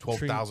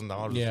 $12,000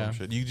 or Yeah.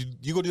 some shit.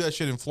 You go do that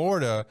shit in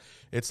Florida,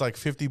 it's like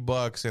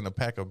 $50 and a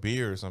pack of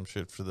beer or some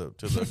shit to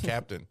the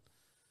captain.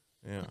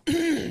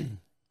 Yeah.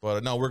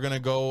 But no, we're gonna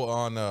go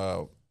on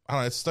I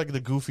don't know, it's like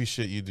the goofy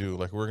shit you do.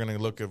 Like we're gonna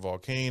look at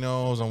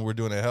volcanoes and we're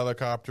doing a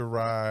helicopter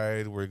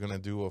ride. We're gonna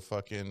do a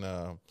fucking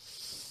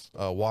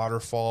a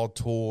waterfall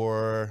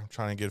tour. I'm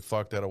trying to get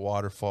fucked at a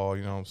waterfall,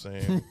 you know what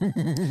I'm saying?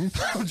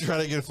 I'm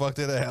trying to get fucked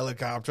at a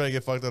helicopter, trying to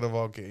get fucked at a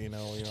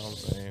volcano, you know what I'm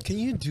saying? Can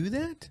you do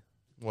that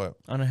What?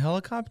 on a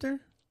helicopter?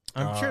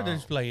 I'm sure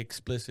there's like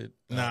explicit.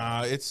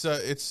 Nah, it's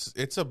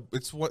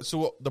what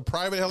so the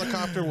private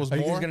helicopter was Are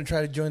you more guys going to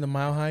try to join the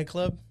Mile High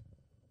Club?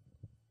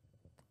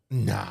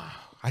 Nah.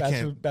 I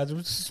can't.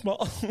 Bathrooms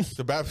small.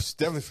 The bathroom's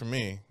definitely for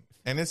me.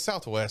 And it's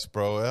Southwest,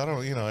 bro. I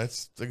don't,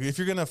 it's like if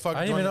you're gonna fuck.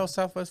 I didn't even know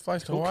Southwest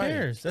flies to Who Hawaii.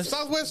 cares? That's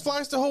Southwest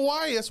flies to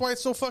Hawaii. That's why it's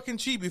so fucking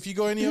cheap. If you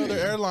go any other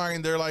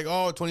airline, they're like,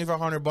 oh,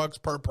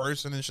 $2,500 per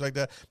person and shit like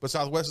that. But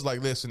Southwest is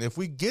like, listen, if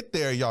we get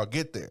there, y'all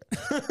get there.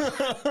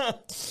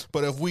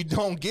 But if we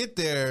don't get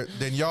there,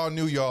 then y'all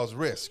knew y'all's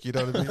risk. You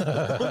know what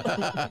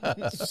I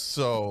mean?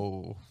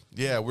 So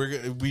yeah,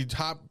 we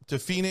hop to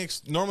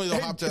Phoenix. Normally they'll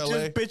hop to LA.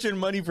 just pitching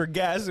money for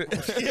gas.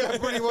 Yeah,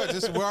 pretty much.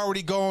 We're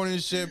already going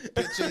and shit,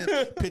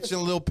 pitching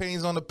little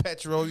pennies on the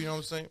petrol. You know what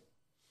I'm saying?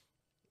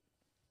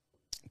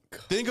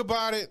 Think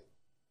about it.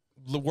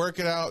 Work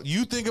it out.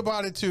 You think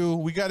about it too.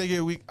 We got to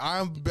get.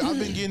 I've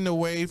been getting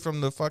away from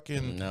the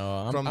fucking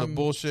the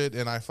bullshit,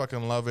 and I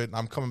fucking love it.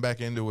 I'm coming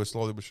back into it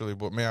slowly but surely.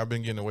 But man, I've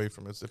been getting away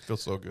from it. It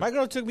feels so good. My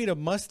girl took me to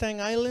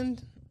Mustang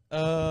Island,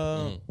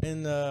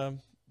 in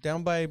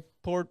down by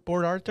Port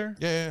Arthur,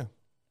 Yeah.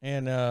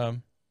 and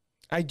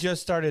I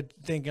just started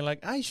thinking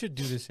like I should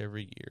do this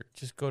every year.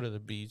 Just go to the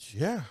beach.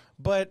 Yeah.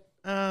 But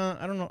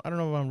I don't know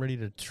if I'm ready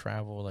to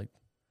travel, like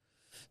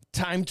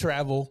time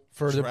travel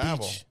for the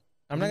beach.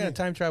 I'm not going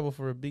to time travel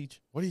for a beach.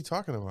 What are you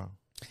talking about?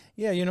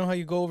 Yeah, you know how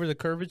you go over the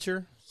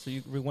curvature, so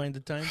you rewind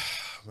the time?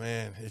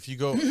 Man, if you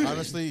go,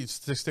 honestly,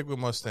 stick with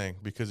Mustang,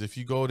 because if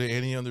you go to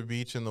any other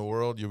beach in the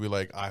world, you'll be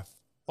like, I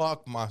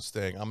fuck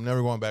Mustang. I'm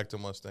never going back to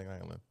Mustang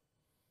Island.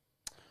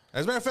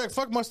 As a matter of fact,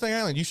 fuck Mustang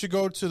Island. You should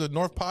go to the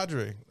North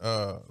Padre,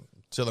 to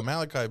the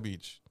Malachi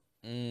Beach.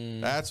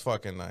 That's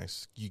fucking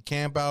nice. You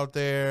camp out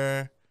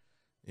there.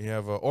 You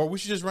have or we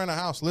should just rent a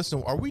house.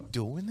 Listen, are we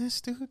doing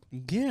this, dude?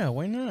 Yeah,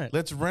 why not?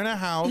 Let's rent a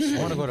house. I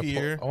want to go to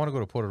here. I want to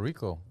go to Puerto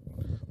Rico.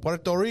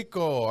 Puerto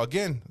Rico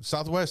again.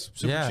 Southwest,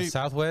 super cheap.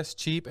 Southwest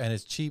cheap, and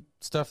it's cheap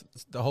stuff.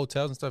 The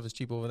hotels and stuff is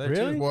cheap over there.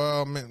 Really? Too.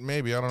 Well,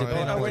 maybe I don't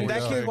Depending know. on In where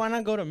that you case, go. why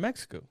not go to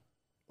Mexico?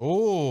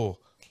 Oh,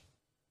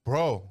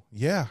 bro,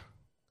 yeah.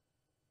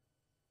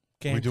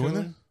 Cancun? We doing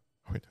this?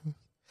 Are we doing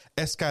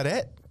this?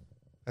 Escaret.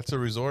 That's a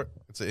resort.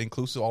 It's an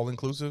inclusive, all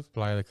inclusive.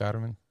 Playa del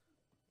Carmen.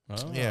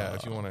 Oh. Yeah,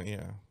 if you want to,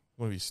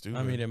 want to be stupid.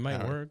 I mean, it might All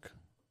right. work.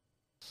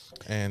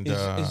 And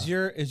Is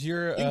your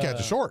you can catch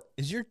a short.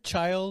 Is your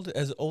child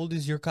as old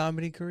as your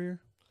comedy career?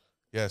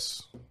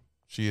 Yes,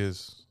 she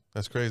is.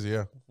 That's crazy.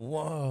 Yeah,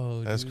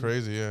 Whoa, that's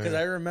crazy. Yeah, Because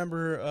I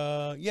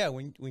remember,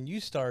 when you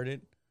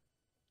started,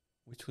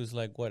 which was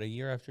like what, a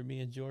year after me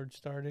and George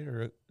started,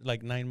 or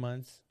like 9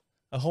 months,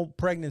 a whole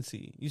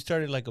pregnancy. You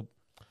started like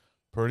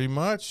pretty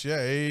much.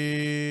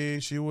 Yeah,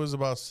 she was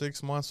about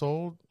 6 months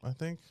old, I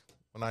think.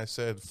 when I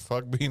said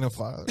fuck being a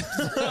father.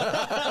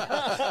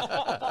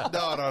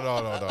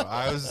 No.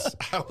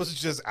 I was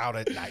just out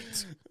at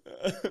night.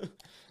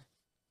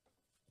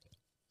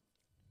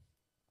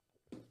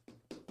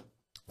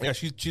 Yeah,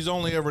 she's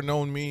only ever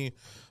known me.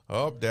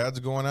 Oh, Dad's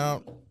going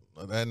out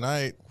that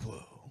night.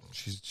 Whoa.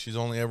 She's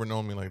only ever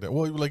known me like that.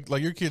 Well, like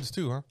your kids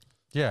too, huh?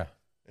 Yeah.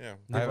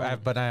 Yeah.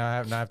 But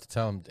I have to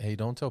tell them, hey,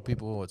 don't tell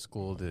people at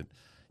school that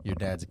your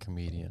dad's a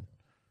comedian.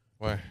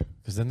 Why?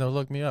 Because then they'll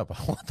look me up.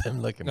 I want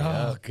them looking me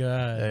up. Oh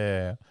God.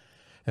 Yeah.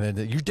 And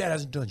then your dad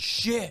hasn't done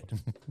shit.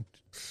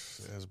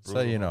 That's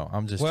So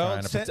I'm just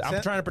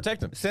trying to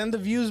protect him. Send the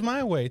views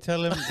my way.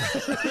 Tell him.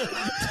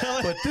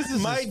 But this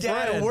is my his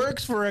dad friend.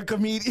 works for a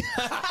comedian.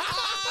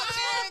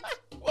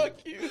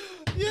 Fuck you.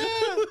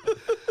 Yeah.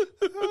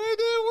 My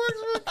dad works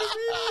for a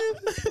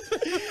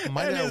comedian.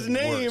 My and dad his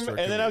name, works for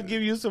a and then I'll comedian.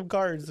 give you some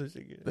cards so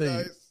she can,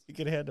 Nice. you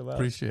can hand them out.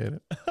 Appreciate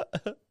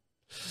it.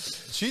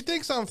 She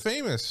thinks I'm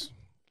famous.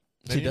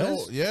 She And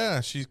does?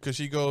 Yeah, because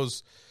she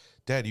goes,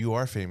 Dad, you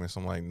are famous.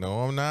 I'm like,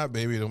 no, I'm not,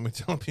 baby. Don't be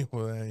telling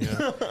people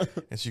that.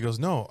 And she goes,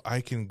 no,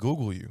 I can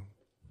Google you.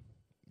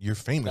 You're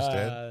famous,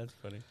 Dad. That's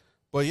funny.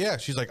 But yeah,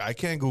 she's like, I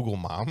can't Google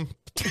Mom.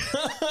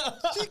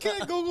 She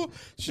can't Google.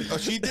 She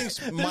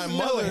thinks my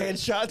mother.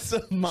 headshots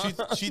of mom.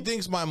 She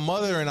thinks my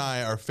mother and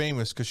I are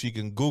famous because she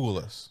can Google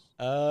us.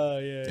 Oh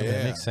yeah, Yeah.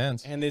 That makes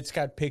sense. And it's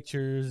got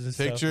pictures and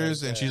stuff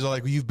Pictures, like and that. she's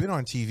like, well, you've been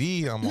on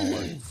TV. I'm all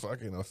like,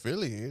 fucking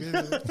affiliated.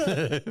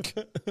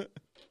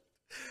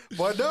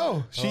 But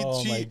no,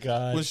 Oh, my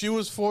God. when she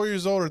was 4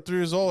 years old or 3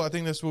 years old, I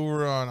think that's what we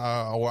were on.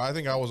 Well, I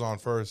think I was on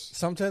first.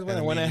 Sometimes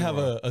And when I me, have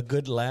you a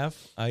good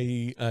laugh,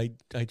 I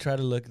try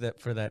to look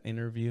for that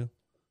interview.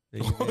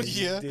 That you guys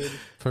Yeah. did.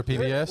 For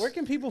PBS? Where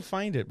can people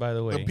find it? By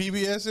the way, The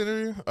PBS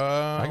interview?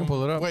 I can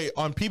pull it up. Wait,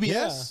 on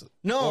PBS? Yeah.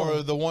 No.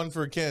 Or the one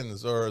for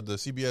Ken's or the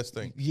CBS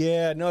thing?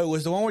 yeah, no, it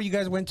was the one where you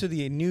guys went to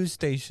the news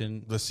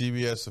station. The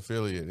CBS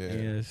affiliate, yeah.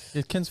 Yes,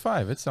 It Ken's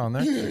 5. It's on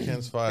there.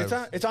 Ken's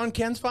 5. it's on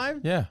Ken's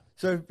 5. Yeah.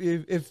 So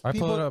if I pull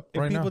people, it up if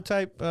right people now.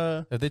 type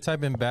If they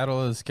type in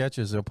Battle of the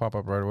Sketches, it'll pop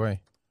up right away.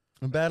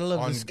 Battle of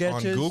on, the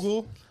Sketches, on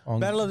Google?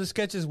 On Battle of the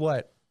Sketches,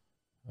 what?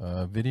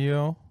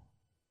 video.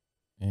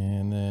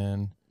 And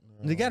then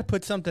They got to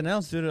put something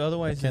else, dude.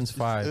 Otherwise, Ken's It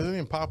 5. doesn't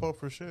even pop up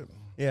for shit.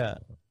 yeah.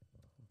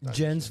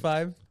 Jen's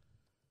 5.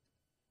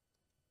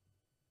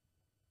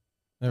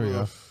 There we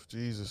go. Oof,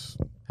 Jesus.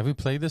 Have we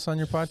played this on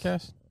your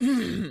podcast?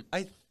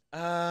 I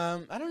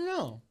don't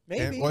know.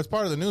 Maybe. And, well, it's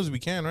part of the news. We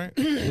can, right?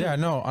 Yeah,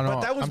 no. I know.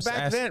 But that was I'm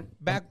back ask- then.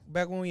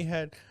 Back when we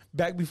had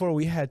back before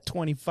we had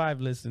 25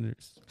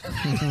 listeners.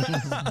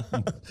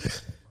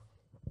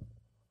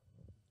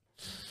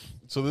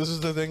 So this is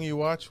the thing you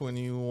watch when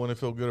you want to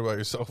feel good about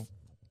yourself.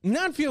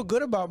 Not feel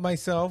good about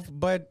myself,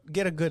 but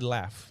get a good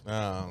laugh.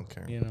 Oh,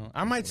 okay. You know,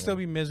 I might still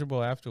be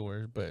miserable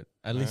afterwards, but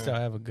at least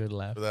I'll have a good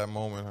laugh. For that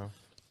moment, huh?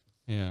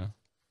 Yeah.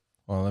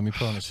 Well, let me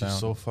put on the She's sound.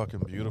 so fucking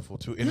beautiful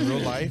too. In real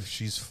life,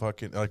 she's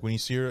fucking like when you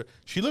see her,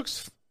 she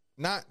looks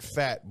not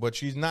fat, but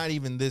she's not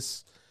even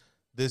this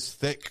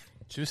thick.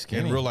 She was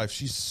skinny. In real life,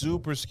 she's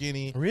super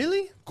skinny,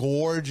 Really?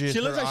 gorgeous.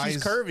 She looks Her like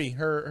she's eyes- curvy.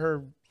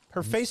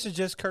 Her face is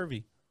just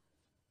curvy.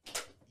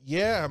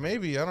 Yeah,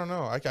 maybe I don't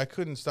know. I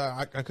couldn't stop.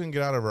 I couldn't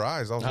get out of her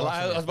eyes. I was, I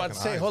watching her was about to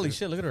fucking say, eyes, holy dude.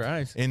 shit, look at her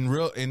eyes. In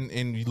real,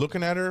 in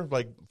looking at her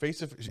like face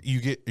to face,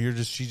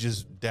 she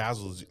just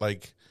dazzles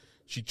like.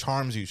 She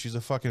charms you. She's a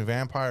fucking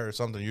vampire or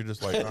something. You're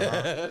just like,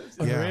 yeah,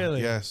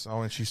 Really? yes.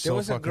 Oh, and she's There so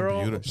was a fucking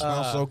girl, beautiful. She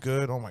smells so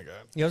good. Oh my god.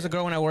 There was a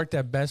girl when I worked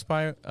at Best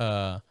Buy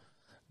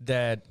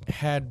that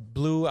had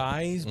blue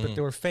eyes, but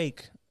they were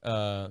fake.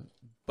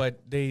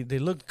 But they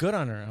looked good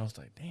on her. I was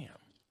like, damn.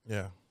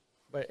 Yeah.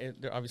 But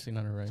they're obviously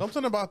not her right.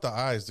 Something about the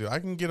eyes, dude. I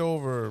can get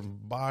over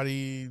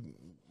body,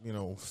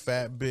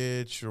 fat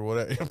bitch or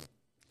whatever.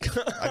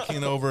 I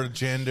can't over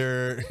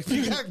gender. If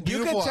you got You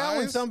beautiful can tell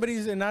when eyes,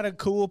 somebody's not a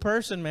cool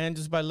person, man,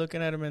 just by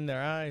looking at them in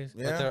their eyes.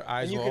 yeah, Their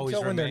eyes And you will can always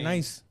tell when they're remain-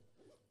 nice.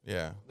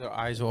 yeah. Their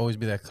eyes will always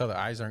be that color.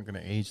 Eyes aren't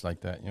going to age like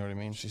that. You know what I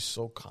mean? She's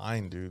so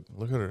kind, dude.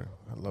 Look at her.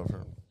 I love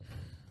her.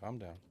 Calm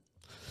down.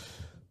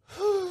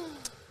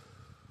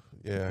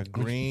 Yeah,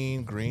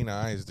 green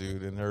eyes,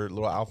 dude. And her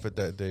little outfit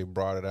that day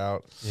brought it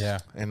out. Yeah.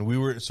 And we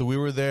were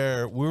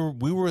there.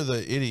 We were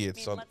the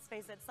idiots. I mean, let's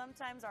face it,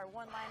 sometimes our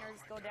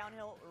one-liners go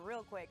downhill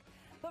real quick.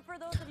 But for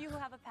those of you who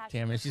have a passion,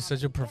 Damn it, for she's comedy,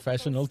 such a get those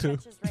professional, too.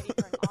 sketches ready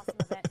for an awesome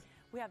event.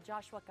 We have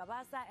Joshua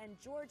Cabaza and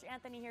George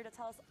Anthony here to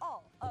tell us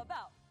all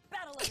about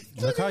Battle of the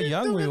Sketches. Look how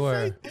young we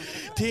were.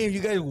 Damn, you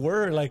guys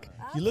were like,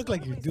 you look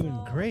like you're doing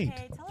So, great.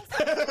 okay,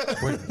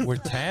 tell us We're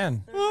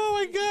 10. oh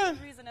my God.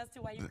 The reason as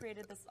to why you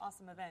created this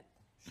awesome event.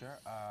 Sure.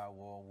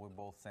 Well, we're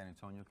both San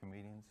Antonio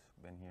comedians.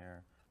 Been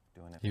here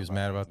doing it. He for was about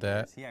mad 8 about that.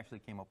 years. He actually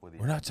came up with it.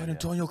 We're not San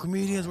Antonio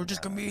comedians. We're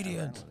just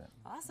comedians.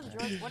 Awesome,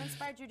 George. What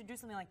inspired you to do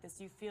something like this?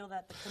 Do you feel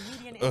that the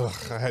comedian Ugh,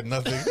 industry I had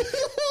nothing.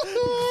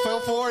 Fell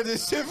forward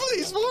this shit.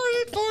 Please, forward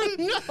it.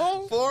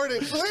 No. Forward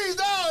it. Please,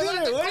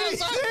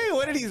 no.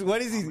 What did he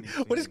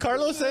say? What is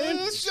Carlos saying?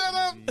 Shut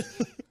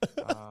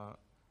up.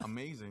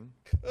 Amazing.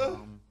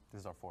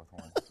 This is our fourth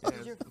one. This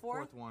is your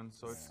fourth one,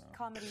 so it's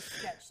comedy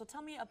sketch. So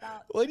tell me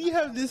about. Why do you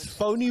have this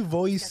phony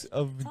voice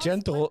of Tell us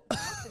gentle, what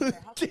happened there. How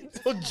come you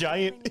gentle decided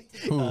giant? to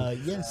do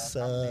Yes.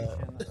 Well,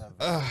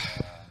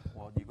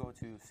 you go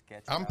to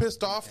sketch. I'm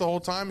pissed off the whole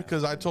time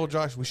because I told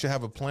Josh we should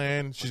have a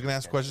plan. She's gonna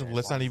ask questions, but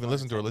let's not even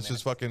listen to her. Let's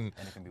just fucking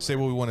say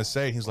what we want to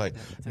say. He's like,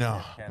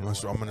 no, I'm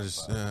gonna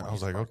just. I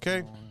was like,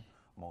 okay.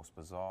 Most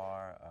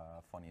bizarre,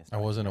 funniest. I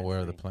wasn't aware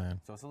of the plan.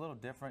 So it's a little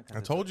different.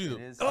 I told you.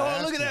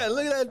 Oh, look at that!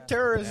 Look at that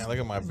terrorist. Man, look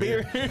at my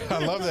beard. I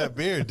love that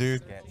beard,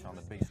 dude. Sketch on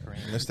the big screen.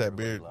 Miss that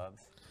beard.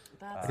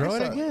 That's Grow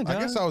it again, I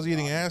guess dog. I was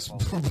eating ass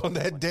on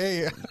that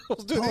day. I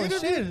was doing the Oh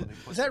interview. shit!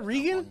 Is that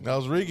Regan? That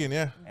was Regan,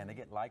 yeah. And they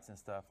get likes and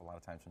stuff a lot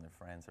of times from their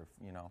friends or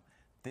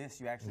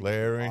this you actually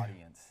Larry. get the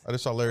audience. I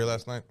just saw Larry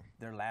last night.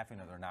 They're laughing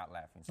or they're not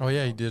laughing. So Oh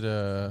yeah, he did.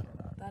 That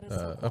is so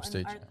cool. And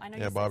Upstage. I know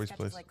Yeah, you say Bobby's sketches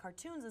place. like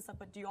cartoons and stuff,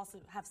 but do you also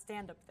have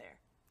stand up there?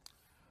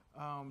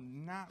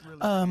 Not really.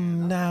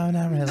 No,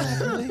 not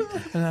really.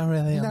 Not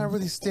really. Not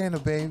really stand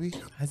up, baby.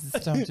 I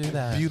just don't do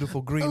that.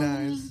 Beautiful green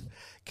eyes.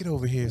 Get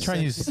over here. Trying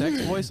to use sexy.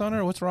 sex voice on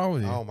her? What's wrong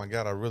with you? Oh my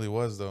god, I really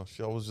was though.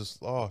 She was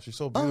just she's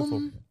so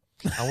beautiful.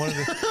 I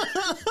wanted to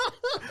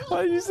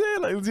Why did you say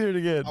it? Like, let's hear it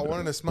again. I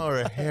wanted to smell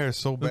her hair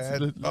so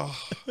bad. Oh,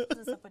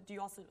 And stuff, but do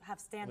you also have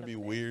stand up that'd be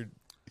there? weird.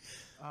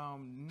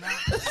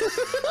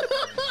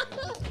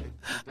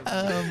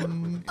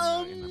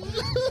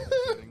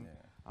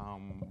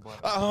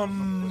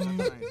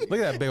 Look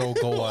at that big old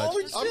gold watch.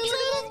 I'm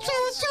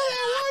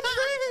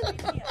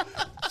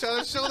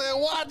trying to show that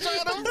watch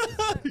on him.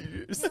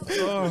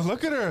 Oh,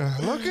 look at her.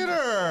 Look at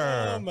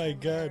her. Oh my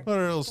god! What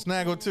a little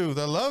snaggle tooth.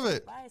 I love it.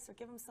 Advice or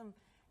give them some,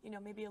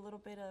 maybe a little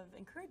bit of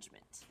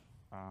encouragement.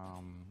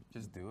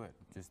 just do it.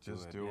 Just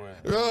do it.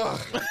 it. Ugh.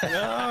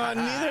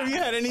 Neither of you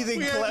had anything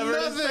We had clever to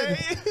nothing.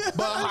 say.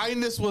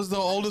 Behind us was the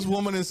oldest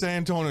woman in San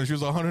Antonio. She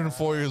was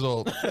 104 years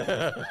old.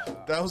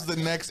 That was the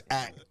next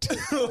act. And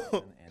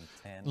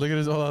 10. Look at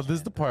his. Hold on, this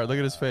is the part. Look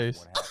at his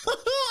face.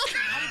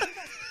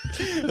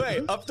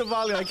 Wait, up the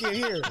volume. I can't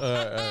hear.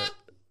 Oh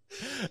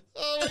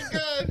my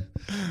god.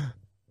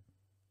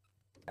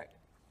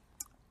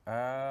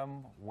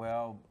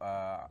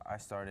 I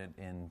started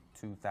in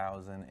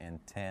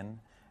 2010,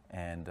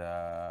 and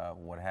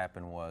what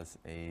happened was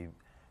a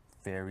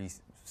very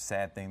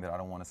sad thing that I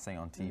don't want to say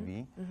on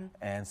TV,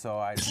 and so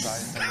I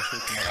decided to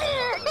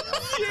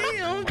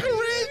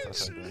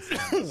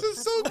This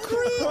is so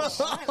cringe.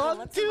 Oh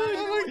my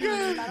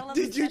god!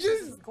 Did you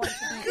just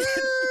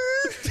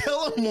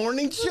tell a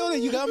morning show that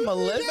you got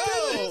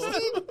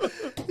molested?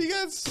 He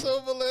got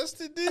so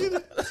molested,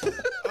 dude.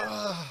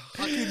 How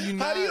can you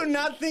not? How do you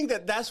not think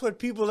that that's what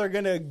people are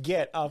gonna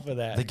get off of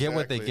that? They get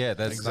what they Exactly. get.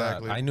 That's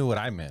Exactly. not. I knew what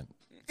I meant.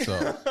 So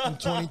In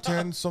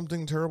 2010,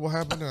 something terrible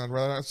happened, and I'd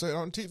rather not say it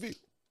on TV.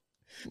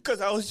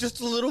 Because I was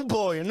just a little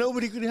boy and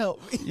nobody could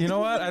help me. you know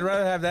what? I'd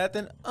rather have that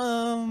than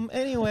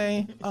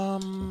anyway.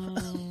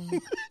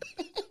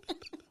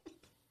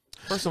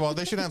 First of all,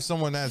 they should have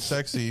someone that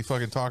sexy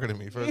fucking talking to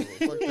me. First of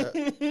all, fuck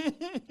that.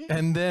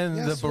 And then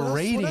Yes, the what else-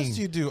 berating. What else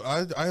do you do?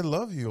 I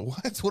love you.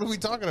 What are we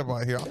talking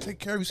about here? I'll take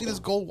care of you. See this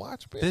gold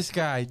watch, bitch? This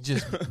guy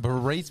just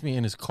berates me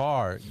in his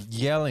car,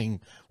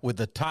 yelling with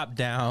the top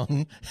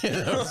down in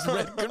a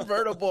red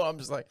convertible. I'm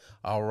just like,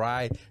 all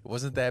right, it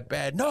wasn't that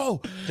bad. No,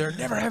 they're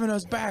never having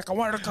us back. I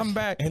wanted to come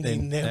back, And they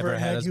never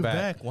had you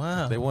back.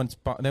 Wow. They wouldn't.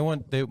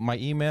 My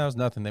emails,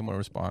 nothing. They wouldn't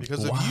respond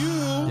Because of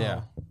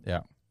you.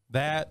 Yeah.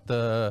 That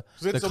the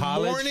It's a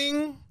college.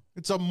 morning.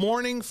 It's a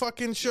morning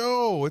fucking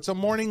show. It's a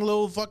morning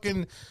little fucking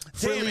Damn,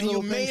 frilly and you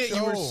little made thing it.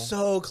 You were show.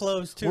 so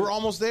close to. We're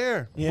almost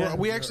there. Yeah.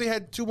 We actually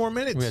had 2 more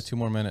minutes. We had 2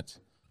 more minutes.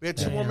 We had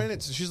 2 more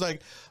minutes, and she's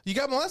like, "You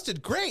got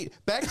molested. Great.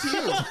 Back to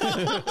you."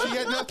 She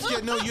had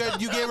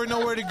nothing. You gave her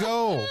nowhere to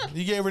go.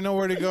 You gave her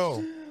nowhere to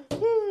go. I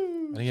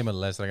didn't get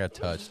molested. I got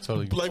touched.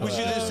 Totally. Like we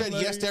should have just said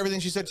yes to everything.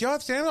 She said, "You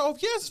have stand up." Oh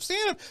yes,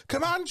 stand up.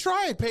 Come out and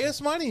try it. Pay us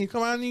money.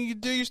 Come out and you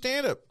do your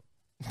stand up.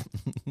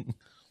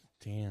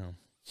 Damn.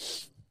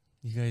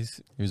 You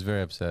guys, He was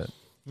very upset.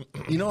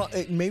 you know,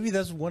 maybe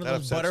that's one of That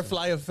those upsets me.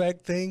 butterfly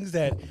effect things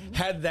that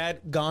had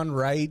that gone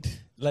right,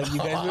 like you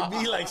guys would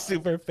be like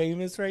super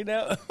famous right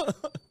now.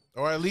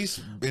 Or at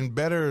least in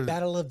better,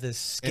 Battle of the in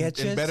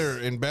sketches.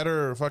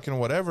 better fucking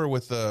whatever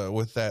with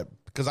that,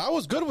 because I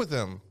was good with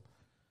them.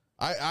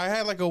 I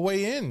had like a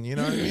way in, you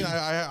know what I mean?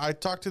 I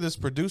talked to this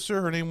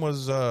producer. Her name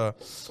was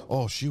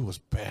she was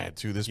bad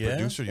too. This Yeah?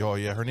 producer,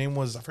 her name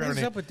was, I forgot her What's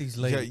name. up with these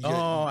ladies? Yeah,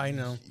 Oh, I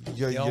know.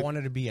 yeah, they all yeah.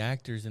 wanted to be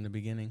actors in the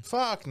beginning.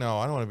 Fuck no,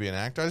 I don't want to be an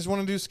actor. I just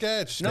want to do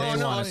sketch. No, They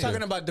no, I wanted was to.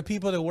 talking about the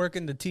people that work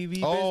in the TV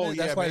Oh, business.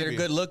 That's yeah, why maybe.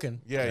 they're good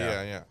looking.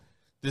 Yeah.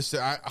 This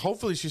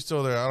hopefully she's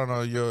still there. I don't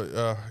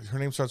know. Her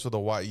name starts with a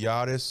Y.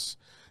 Yadis,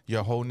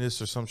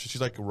 Yahonis or some shit.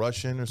 She's like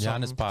Russian or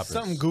something. Giannis Poppers.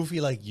 Something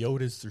goofy like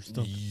Yodis or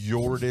something.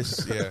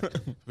 Yordis,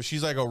 yeah. But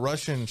she's like a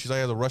Russian. She's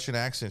like has a Russian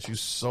accent. She's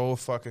so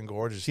fucking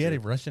gorgeous. She had a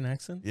dude. Russian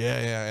accent?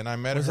 Yeah. And I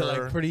met Was her. it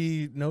like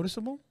pretty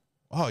noticeable?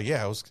 Oh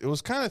yeah, it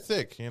was kind of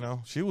thick, you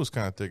know. She was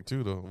kind of thick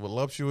too, though.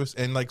 Voluptuous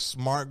and like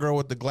smart girl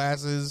with the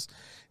glasses.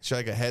 She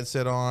had like a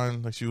headset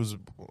on, like she was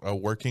a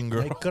working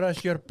girl. I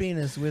crush your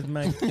penis with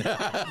my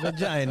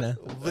vagina.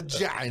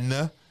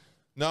 Vagina.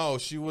 No,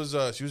 she was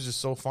just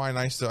so fine.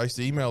 I used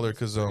to email her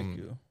because I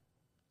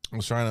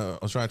was trying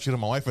to cheat on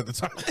my wife at the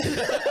time.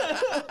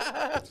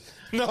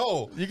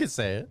 No, You can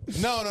say it.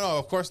 no,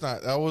 of course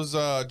not. I was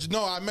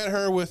no, I met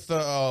her with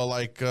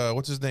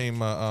what's his name,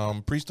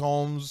 Priest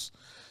Holmes.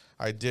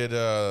 I did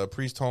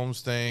Priest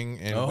Holmes thing,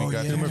 and Oh, we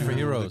got yeah. to Humor for do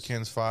Heroes. the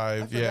Ken's I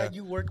Five. forgot Yeah,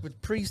 you worked with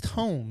Priest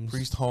Holmes.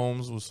 Priest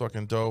Holmes was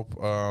fucking dope.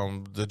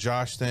 The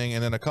Josh thing,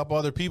 and then a couple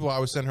other people I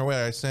was sent her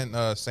way. I sent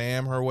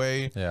Sam her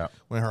way. Yeah.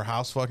 When her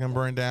house fucking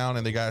burned down,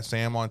 and they got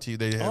Sam on TV.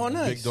 They had Oh, a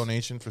nice. big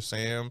donation for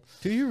Sam.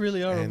 Dude, you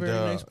really are a And very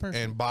nice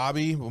person. and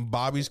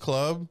Bobby's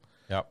Club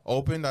Yep.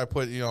 opened. I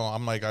put,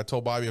 I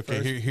told Bobby,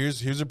 okay,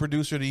 First- here's a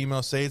producer to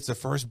email. Say it's the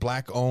first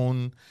black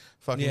owned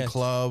fucking Yes.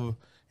 club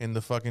in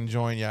the fucking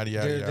joint. Yada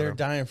yada yada. They're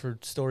dying for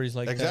stories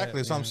like Exactly, that.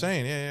 that's what I'm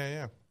saying.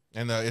 Yeah.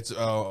 And it's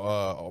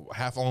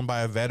half owned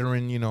by a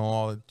veteran,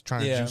 all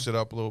trying to Yeah. juice it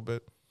up a little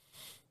bit.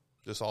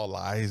 Just all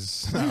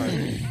lies.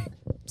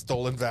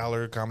 Stolen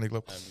Valor Comedy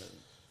Club.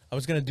 I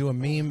was gonna do a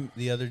meme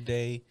the other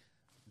day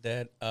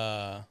that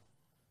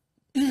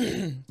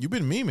You've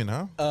been memeing,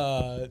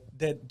 huh?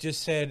 that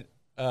just said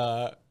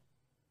her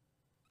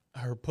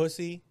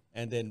pussy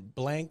and then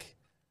blank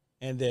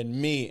and then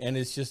me, and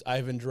it's just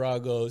Ivan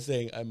Drago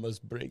saying I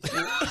must break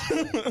you.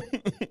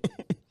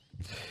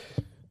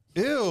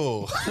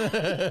 Ew.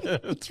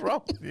 What's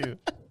wrong with you?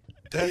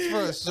 That's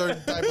for a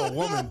certain type of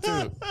woman,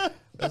 too.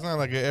 That's not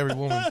like an every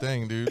woman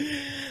thing, dude.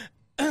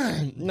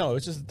 No,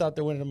 it's just a thought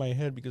that went into my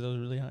head because I was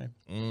really high.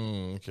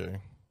 Okay.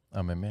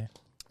 I'm a man.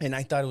 And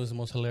I thought it was the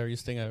most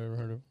hilarious thing I've ever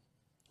heard of.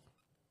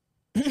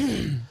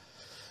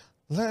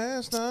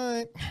 Last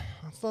night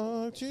I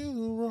fucked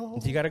you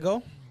wrong. You gotta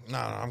go? No,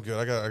 I'm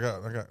good.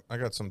 I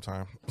got some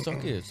time.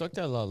 Suck it. Suck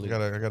that lolly.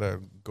 I gotta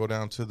go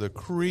down to the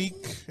creek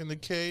in the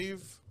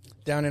cave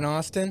Down in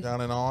Austin?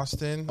 down in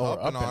Austin.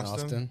 Or Up in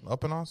Austin.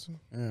 Up in Austin.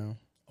 Yeah.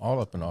 All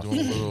up and off. Doing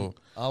a little.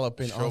 All up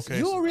in Austin. Showcase.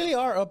 You really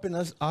are up in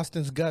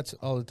Austin's guts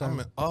all the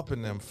time. I'm up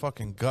in them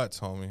fucking guts,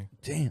 homie.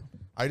 Damn.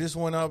 I just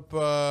went up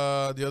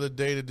the other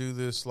day to do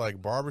this like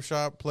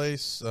barbershop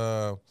place.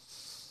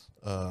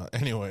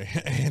 Anyway,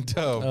 and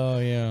Oh,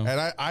 yeah.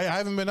 and I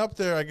haven't been up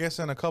there, I guess,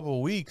 in a couple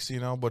of weeks,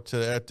 but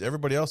to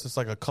everybody else, it's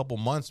like a couple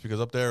months because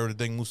up there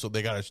everything moves. So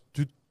they got to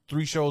do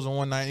 3 shows in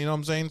one night. You know what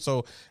I'm saying?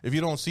 So if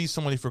you don't see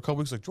somebody for a couple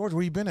weeks, like, George,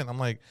 where you been at? I'm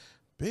like,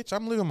 bitch,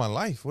 I'm living my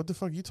life. What the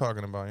fuck are you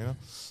talking about?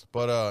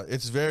 But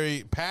it's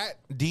very. Pat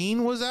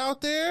Dean was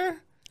out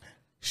there,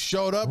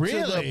 showed up to the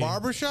Really?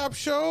 barbershop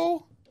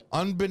show.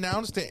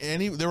 Unbeknownst to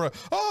any, they were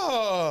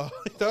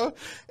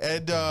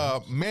and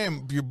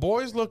man, your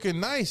boy's looking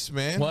nice,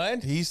 man.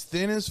 What? He's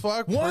thin as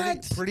fuck,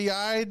 What? pretty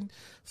eyed,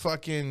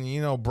 fucking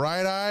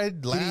bright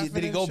eyed.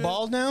 Did he go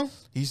bald now?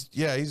 He's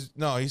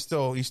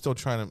still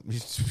trying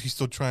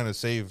to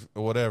save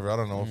or whatever. I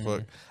don't know.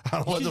 Fuck, I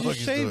don't know what the fuck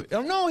he's doing.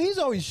 Oh, no, he's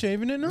always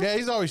shaving it, no? Yeah,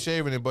 he's always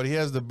shaving it, but he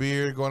has the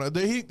beard going on.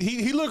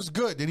 He looks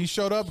good. And he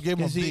showed up, gave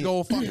him Is a he- big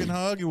old fucking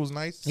hug. It was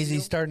nice. Is he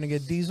starting to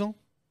get diesel?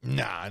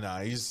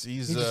 Nah. He's He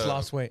just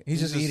lost weight.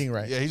 He's just eating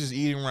right. Yeah, he's just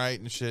eating right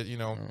and shit.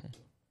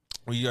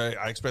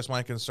 I expressed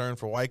my concern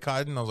for White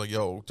Cotton. I was like,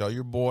 "Yo, tell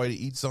your boy to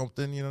eat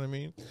something." You know what I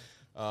mean?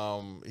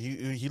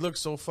 He looks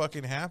so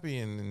fucking happy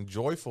and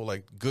joyful,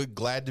 like good,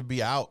 glad to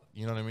be out.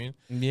 You know what I mean?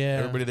 Yeah.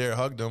 Everybody there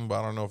hugged him, but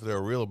I don't know if they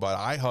were real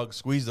about it.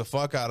 Squeezed the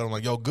fuck out of him,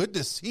 like, "Yo, good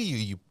to see you,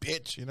 you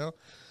bitch."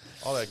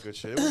 All that good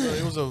shit.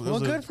 It was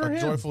good for a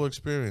him. joyful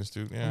experience,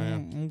 dude. Yeah, yeah.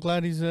 I'm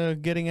glad he's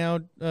getting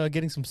out,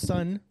 getting some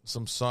sun,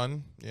 Some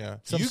sun. Yeah.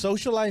 some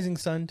socializing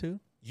sun too.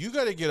 You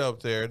got to get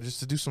up there just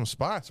to do some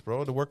spots,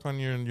 bro, to work on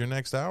your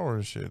next hour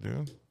and shit,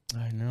 dude.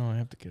 I know. I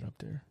have to get up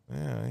there.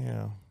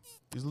 Yeah.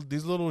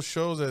 These little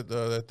shows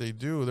that they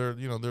do, they're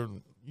they're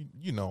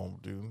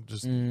dude,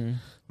 just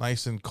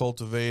nice and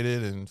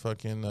cultivated and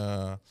fucking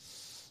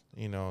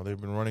they've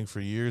been running for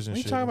years and What are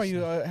you shit. talking about?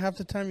 You half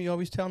the time you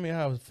always tell me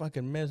how I was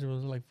fucking miserable. It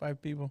was like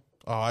 5 people.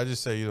 Oh, I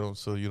just say you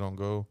don't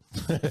go.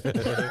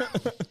 Had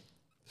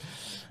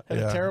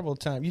Yeah. a terrible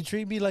time. You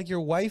treat me like your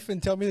wife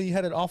and tell me that you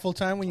had an awful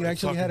time when you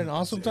actually had an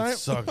awesome time. It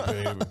sucked,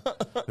 babe.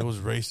 There was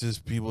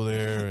racist people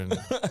there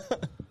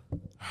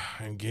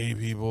and gay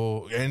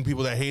people and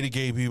people that hated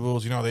gay people.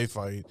 They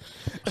fight.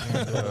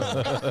 And,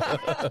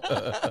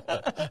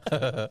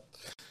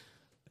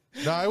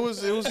 no,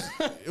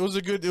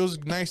 it was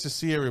nice to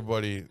see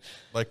everybody.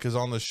 Like, cause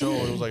on the show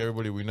it was like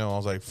everybody we know. I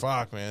was like,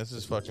 fuck, man, this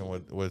is fucking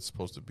what it's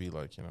supposed to be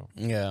like.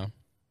 Yeah.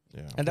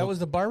 Yeah. And that was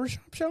the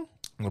barbershop show?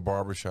 The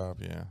barbershop.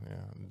 Yeah.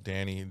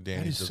 Danny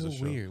That is does so the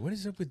show. weird. What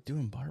is up with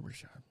doing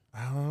barbershop?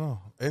 I don't know.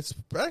 It's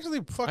actually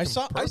fucking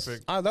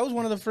perfect. that was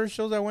one of the first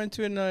shows I went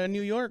to in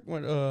New York.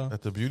 When,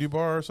 At the beauty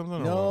bar or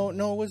something? no,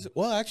 it was,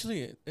 well,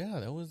 actually,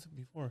 yeah, that was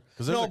before.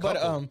 'Cause there's No, a but,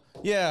 couple.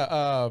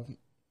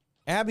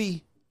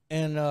 Abby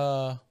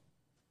and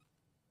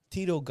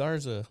Tito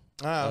Garza,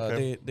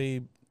 Okay.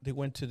 they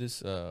went to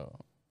this, it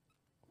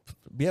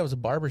was a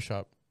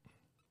barbershop.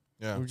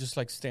 Yeah. We were just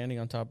like standing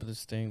on top of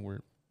this thing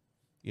where,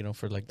 you know,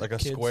 for like the Like a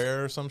kids.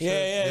 square or some shit.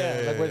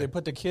 Yeah. Like where they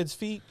put the kids'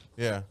 feet.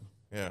 Yeah,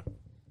 yeah.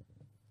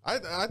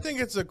 I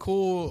think it's a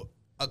cool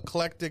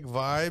eclectic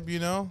vibe, you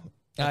know.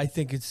 I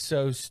think it's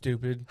so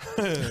stupid,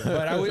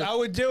 but I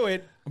would do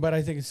it. But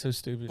I think it's so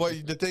stupid.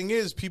 But the thing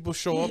is, people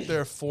show up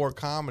there for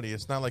comedy.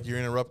 It's not like you're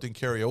interrupting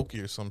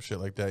karaoke or some shit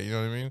like that. You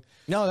know what I mean?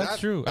 No, that's That-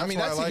 true. I that's mean,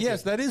 why I that's like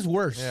yes, it. that is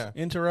worse. Yeah.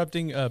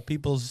 Interrupting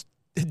people's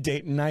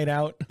date night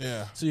out.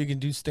 Yeah. So you can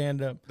do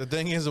stand up. The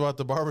thing is about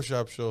the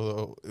barbershop show,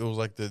 though, it was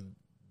like the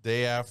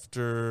day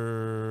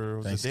after.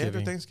 Was it the day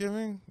after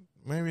Thanksgiving?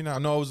 Maybe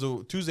not. No, it was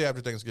the Tuesday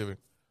after Thanksgiving.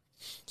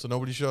 So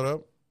nobody showed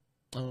up,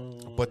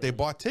 but they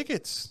bought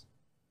tickets,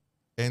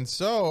 and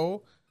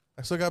so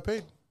I still got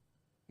paid.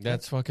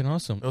 That's fucking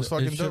awesome. It was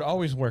fucking It should dope.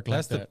 always work like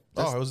That's the- that.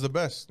 Oh, it was the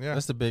best. Yeah.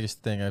 That's the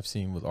biggest thing I've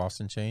seen with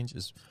Austin Change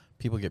is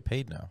people get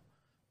paid now.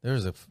 There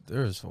was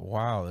a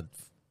while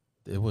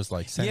it was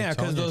like San Yeah,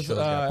 because Antonio those shows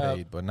got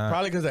paid, but not.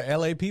 probably because the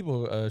LA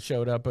people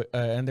showed up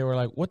and they were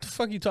like, "What the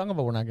fuck are you talking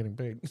about? We're not getting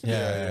paid."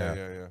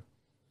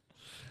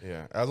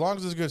 Yeah. As long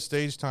as it's good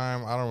stage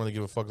time, I don't really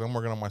give a fuck. I'm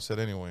working on my set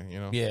anyway, you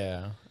know.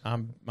 Yeah,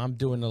 I'm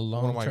doing a am I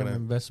long term gonna-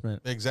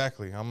 investment.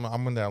 Exactly.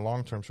 I'm in that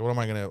long term. So what am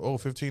I gonna? Oh,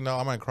 $15.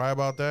 I'm gonna cry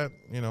about that,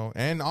 you know.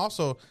 And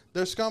also,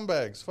 they're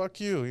scumbags. Fuck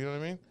you. You know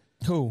what I mean?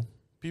 Who?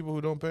 People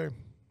who don't pay.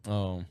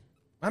 Oh,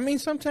 I mean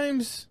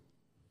sometimes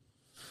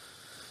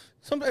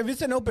if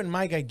it's an open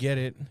mic, I get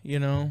it. You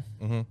know,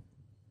 Mhm.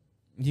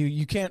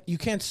 you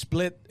can't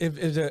split if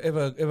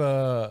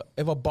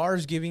a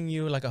bar's giving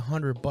you like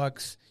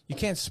 $100, you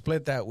can't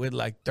split that with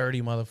like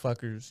 30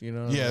 motherfuckers. You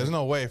know? Yeah, there's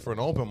no way for an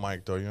open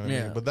mic though. You know what I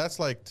Yeah. mean? But that's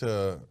like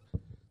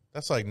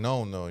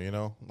known though. You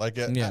know, like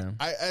Yeah.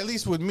 I at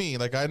least with me,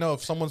 like I know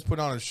if someone's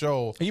putting on a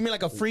show. You mean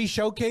like a free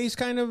showcase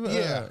kind of?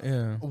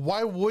 Yeah.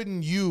 Why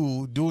wouldn't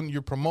you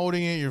you're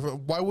promoting it?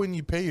 Why wouldn't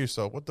you pay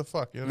yourself? What the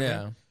fuck? You know what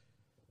I mean?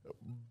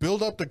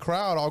 Build up the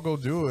crowd. I'll go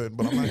do it,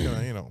 but I'm not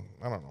gonna. You know,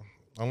 I don't know.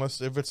 Unless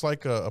if it's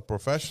like a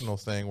professional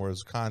thing where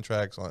it's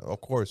contracts,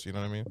 of course, you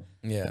know what I mean.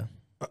 Yeah.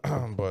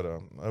 But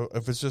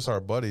if it's just our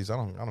buddies, I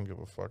don't give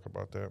a fuck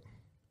about that.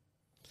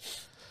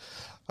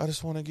 I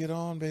just want to get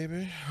on,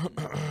 baby.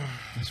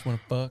 Just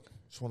want to fuck.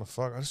 Just want to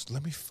fuck.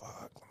 Let me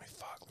fuck.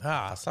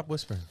 Stop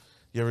whispering.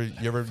 You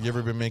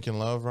ever been making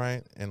love,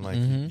 right? And like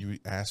you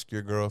ask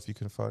your girl if you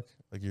can fuck.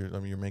 Like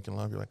you're making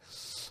love. You're like,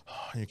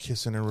 oh, and you're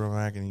kissing her real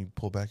back, and you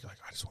pull back. You're like,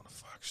 I just want to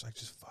fuck. She's like,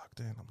 just fuck.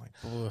 Then I'm like,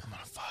 I'm gonna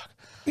fuck.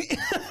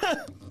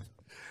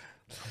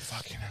 I'm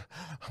fucking.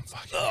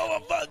 Oh,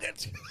 I'm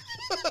fucking.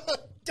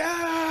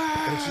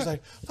 And she's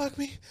like, fuck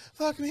me.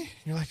 And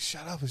you're like,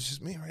 shut up. It's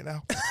just me right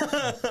now.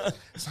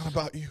 It's not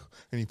about you.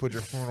 And you put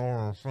your phone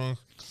on her phone.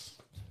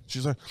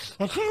 She's like,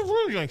 I can't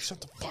really. You're like,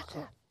 shut the fuck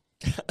up.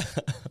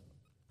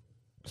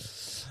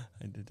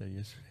 I did that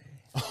yesterday.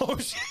 Oh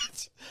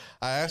shit!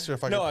 I asked her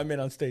if I could. No, I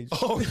meant on stage.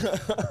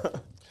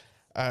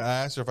 I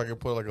asked her if I could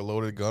put like a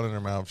loaded gun in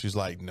her mouth. She's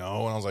like,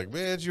 no. And I was like,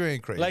 bitch, you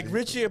ain't crazy. Like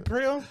Richie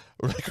Aprile?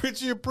 Like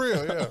Richie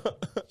Aprile, yeah.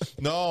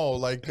 No,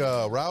 like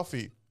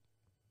Ralphie.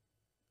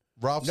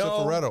 Ralph No.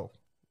 Cifaretto.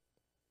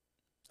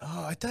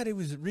 Oh, I thought it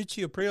was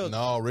Richie Aprile.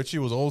 No, Richie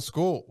was old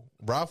school.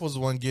 Ralph was the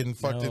one getting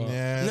fucked in the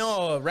ass.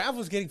 No, Ralph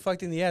was getting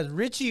fucked in the ass.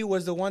 Richie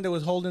was the one that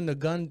was holding the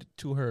gun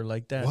to her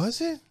like that. Was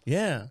it?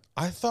 Yeah.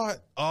 I thought,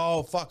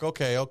 oh, fuck.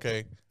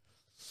 Okay.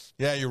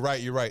 Yeah, you're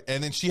right.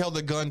 And then she held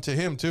the gun to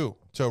him, too.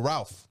 To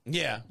Ralph.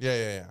 Yeah.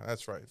 Yeah.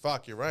 That's right.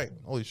 Fuck, you're right.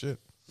 Holy shit.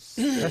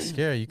 That's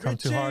scary. You come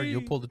too hard, Richie.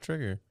 you'll pull the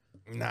trigger.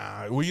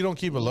 Nah, well, you don't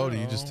keep it loaded.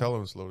 You just tell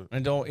him it's loaded.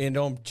 And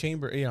don't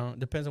chamber, you know,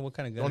 depends on what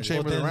kind of gun. Don't it is.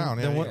 chamber it around.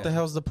 Then Yeah, what yeah. the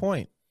hell's the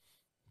point?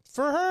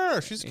 For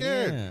her, she's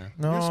scared. Yeah.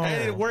 No.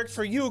 And it worked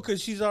for you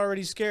because she's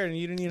already scared and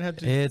you didn't even have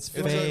to. It's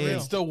fake. fake.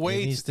 It's the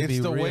weight. It needs to It's be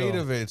the weight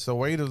real. of it. It's the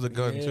weight of the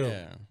gun too.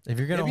 Yeah. If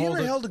you're gonna Have you hold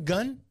ever it, held a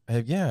gun?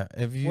 if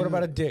you What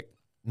about a dick?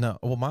 no?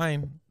 Well,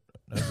 mine.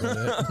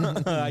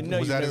 I know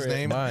Was you that his never-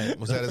 name? Mine.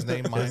 Was that his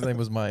name? Mine. His name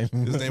was mine.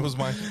 His name was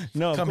mine.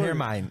 No, of Come here, course.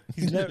 mine.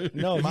 He's never,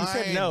 no, he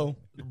said Mine. no.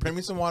 Bring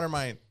me some water,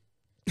 mine.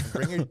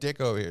 Bring your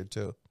dick over here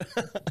too.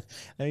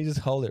 And you just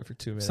hold it for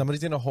 2 minutes.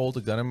 Somebody's gonna hold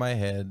a gun in my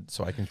head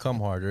so I can come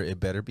harder. It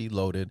better be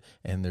loaded,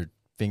 and their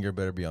finger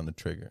better be on the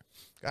trigger,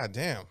 God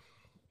damn,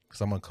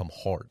 because I'm gonna come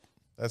hard.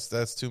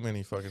 that's too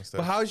many fucking But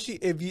steps. how is she?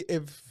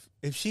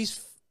 If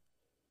she's,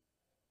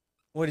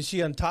 what is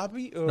she on top of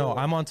you? Or? No,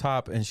 I'm on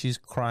top, and she's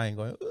crying,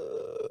 going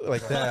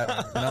like that,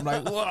 and I'm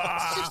like, "Wah."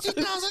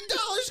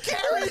 $60,000,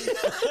 Karen.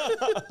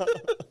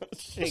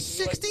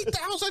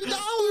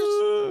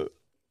 $60,000.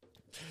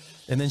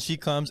 And then she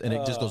comes, and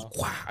it just goes,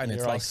 "Wah," and it's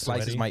You're all like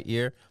slices sweaty. my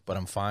ear, but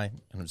I'm fine,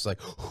 and I'm just like,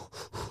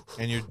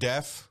 And you're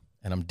deaf.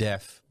 and I'm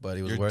deaf, but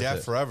it was You're worth deaf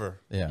it. forever.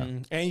 Yeah,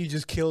 And you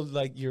just killed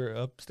like your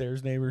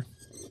upstairs neighbor.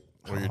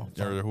 Or,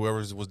 or whoever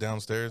was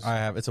downstairs. I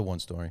have. It's a one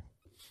story.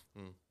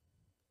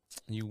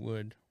 You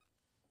would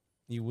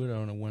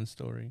own a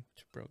 1-story.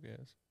 You broke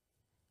ass.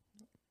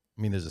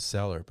 I mean, there's a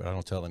cellar, but I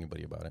don't tell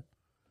anybody about it.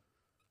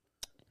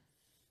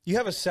 You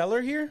have a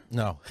cellar here?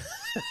 No,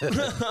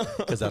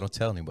 because I don't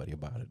tell anybody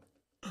about it.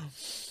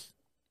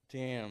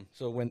 Damn.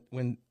 So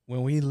when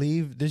we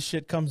leave, this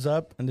shit comes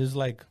up, and there's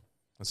like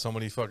and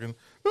somebody fucking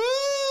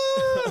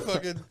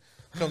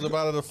comes up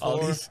out of the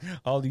floor.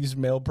 All these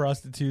male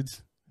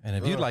prostitutes. And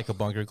if you'd like a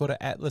bunker, go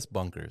to Atlas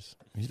Bunkers.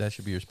 That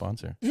should be your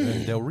sponsor. They're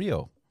in Del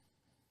Rio.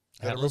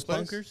 Atlas place?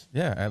 bunkers.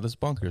 Yeah, Atlas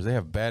Bunkers. They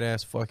have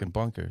badass fucking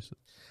bunkers.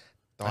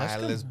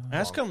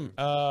 Ask them.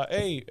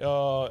 Hey,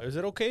 is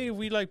it okay if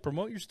we like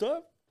promote your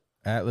stuff?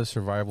 Atlas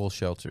Survival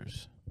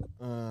Shelters.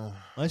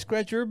 I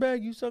scratch your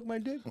back, you suck my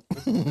dick.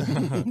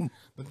 The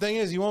thing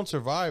is, you won't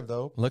survive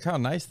though. Look how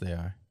nice they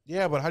are.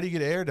 Yeah, but how do you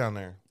get air down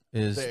there?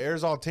 Is The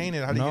air's all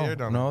tainted. How do you get air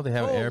down there? no, they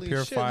have air Holy shit,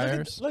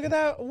 purifiers. Look at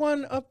that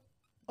one up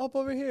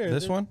over here.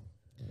 This one?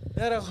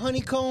 That a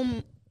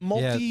honeycomb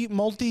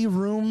multi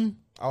room.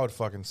 I would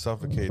fucking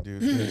suffocate,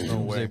 dude. There's no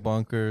Doomsday way.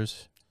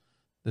 bunkers.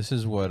 This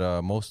is what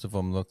most of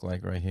them look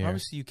like right here.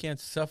 Obviously, you can't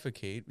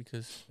suffocate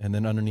because. And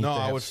then underneath, No, they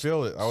I have would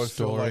feel it. I would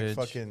feel like storage.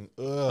 fucking.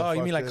 Oh, you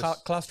fuck mean like this.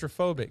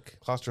 claustrophobic?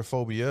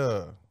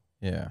 Claustrophobia?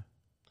 Yeah.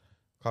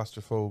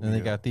 Claustrophobia. And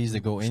they got these that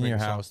go in your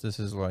Swing house. This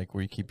is like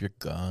where you keep your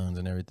guns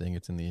and everything.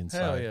 It's in the inside.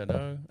 Hell yeah,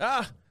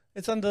 dog.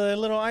 It's on the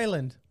little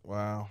island,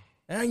 Wow.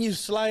 and you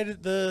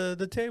slide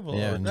the table.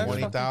 Yeah, over. and That's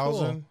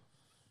 20,000.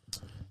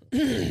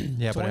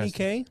 Yeah, but it has-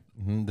 20K.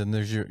 Then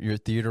there's your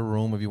theater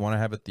room if you want to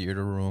have a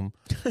theater room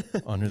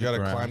under You the gotta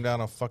ground. climb down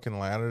a fucking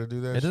ladder to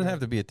do that. It doesn't shit? have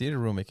to be a theater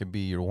room. It could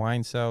be your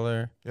wine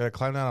cellar. You gotta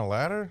climb down a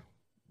ladder.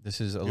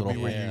 This is a Could little. be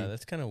where Yeah, you-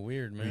 that's kind of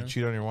weird, Where you man.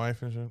 cheat on your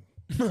wife and shit.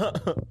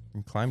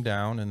 You climb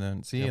down and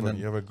then see, You and have a- then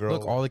you have a girl-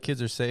 look. All the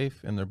kids are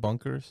safe in their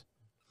bunkers.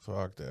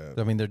 Fuck that.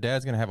 I mean, their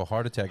dad's gonna have a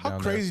heart attack. How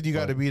down crazy there, do you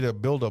got to but- be to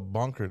build a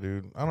bunker,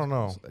 dude? I don't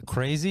know.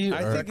 Crazy?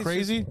 I or think it's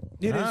crazy?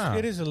 It Nah. is.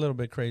 It is a little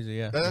bit crazy.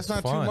 Yeah, That's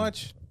not fun. too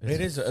much. It's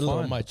it is a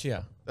little fun. much.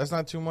 Yeah, That's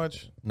not too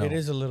much. No, it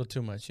is a little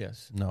too much.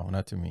 Yes, No,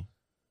 not to me.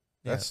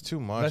 Yeah. That's too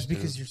much. That's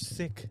because dude. you're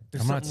sick.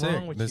 There's I'm not something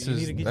wrong sick. with This you. You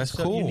is- need to get that's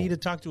yourself, You cool. need to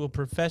talk to a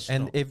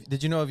professional. And if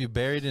did you know if you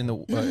buried in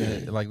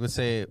the like let's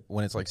say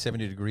when it's like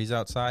 70 degrees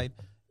outside,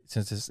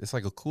 since it's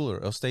like a cooler,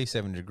 it'll stay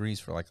 70 degrees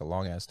for like a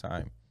long ass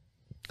time.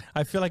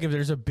 I feel like if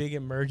there's a big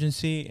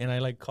emergency and I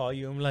like call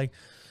you, I'm like,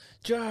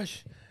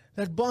 Josh,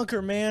 that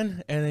bunker,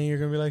 man, and then you're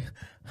gonna be like,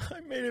 I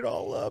made it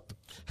all up.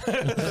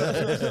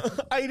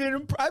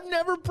 I've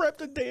never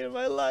prepped a day in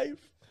my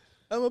life.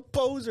 I'm a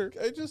poser.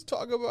 I just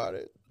talk about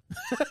it.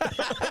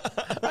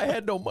 I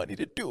had no money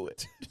to do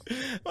it.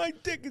 My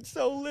dick is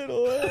so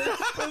little.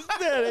 It's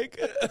pathetic.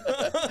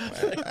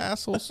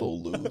 asshole so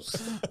loose.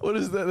 What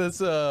is that?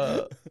 That's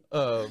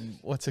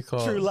what's it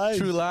called? True Lies.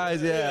 True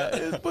Lies. Yeah,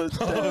 it's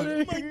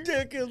pathetic. My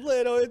dick is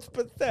little. It's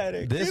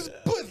pathetic. This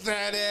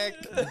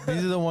Pathetic.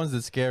 these are the ones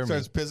that scare me.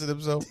 Starts pissing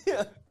himself.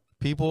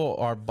 People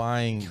are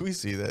buying. We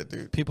see that,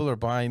 dude. People are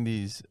buying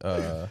these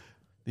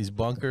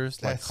bunkers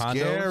That's like condos.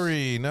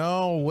 scary.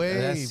 No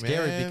way, That's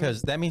scary man.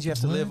 because that means you have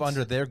to live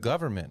under their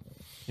government.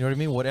 You know what I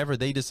mean? Whatever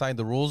they decide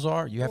the rules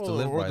are, you have to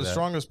live or by the that.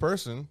 strongest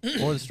person.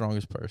 Or the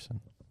strongest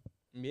person.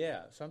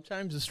 Yeah,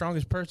 sometimes the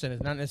strongest person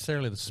is not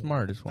necessarily the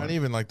smartest one. Not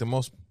even like the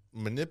most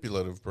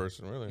manipulative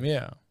person, really.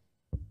 Yeah.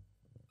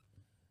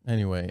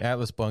 Anyway,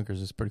 Atlas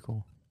Bunkers is pretty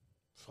cool.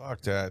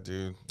 Fuck that,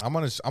 dude. I'm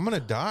gonna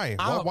die.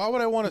 Why, I'll- why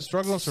would I want to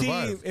struggle and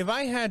survive? See, if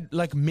I had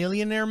like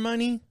millionaire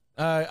money,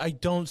 I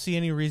don't see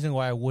any reason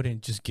why I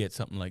wouldn't just get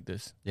something like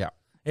this. Yeah.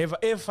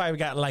 If I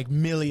got like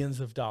millions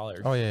of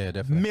dollars, Oh yeah,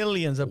 definitely.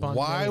 millions upon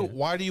Why? millions.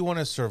 Why do you want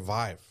to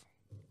survive?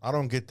 I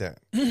don't get that.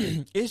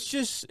 It's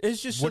just so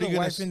What are the you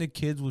gonna wife and the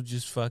kids will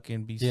just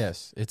fucking be.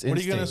 Yes, it's What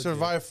are you gonna instinct.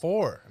 survive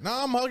for? No,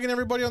 I'm hugging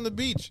everybody on the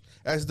beach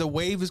as the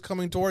wave is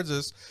coming towards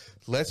us.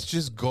 Let's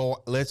just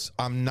go.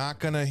 I'm not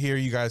gonna hear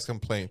you guys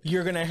complain.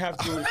 You're gonna have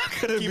to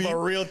keep a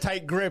real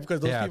tight grip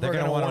because those Yeah, people are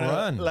they're gonna gonna want to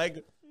wanna run.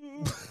 Like,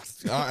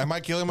 Am I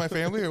killing my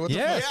family or what?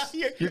 Yes,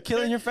 Yeah, you're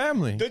killing your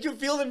family. don't you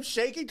feel them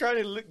shaking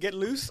trying to get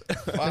loose? The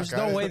fuck? There's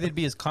no way they'd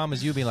be as calm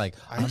as you, being like,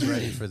 "I'm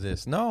ready for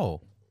this." No,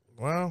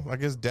 Well, I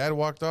guess Dad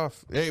walked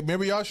off. Hey,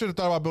 maybe y'all should have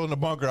thought about building a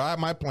bunker. I have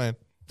my plan.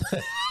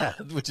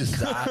 which is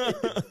die.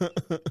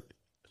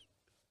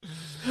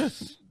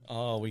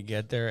 Oh, we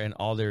get there and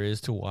all there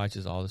is to watch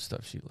is all the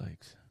stuff she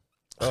likes.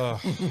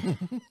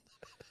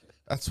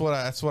 That's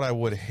what I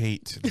would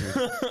hate, dude.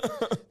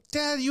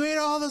 Dad, you ate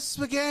all the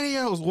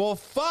SpaghettiOs. Well,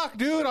 fuck,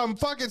 dude. I'm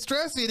fucking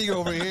stress eating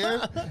over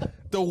here.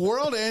 The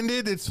world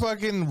ended. It's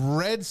fucking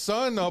red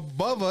sun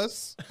above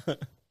us.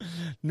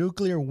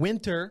 Nuclear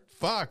winter.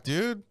 Fuck,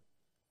 dude.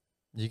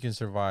 You can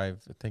survive.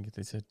 I think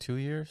they said 2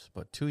 years,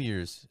 but 2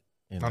 years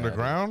in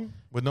Underground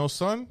with no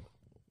sun?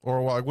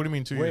 Or what do you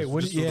mean 2 Wait, years?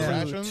 what- Just with yeah.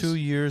 rations? 2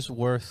 years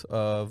worth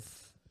of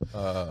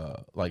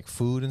like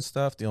food and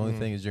stuff. The only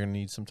thing is you're gonna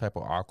need some type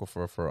of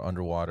aquifer for an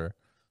underwater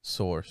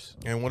source.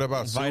 And what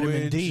about Vitamin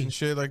sewage D. and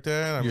shit like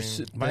that? I mean, But it's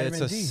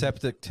vitamin a D.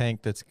 septic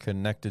tank that's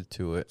connected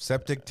to it.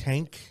 septic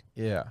tank?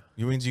 Yeah.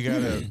 You means you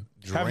gotta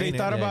drain Have they it?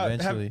 thought Yeah, about-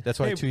 eventually. have- That's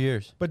why hey, 2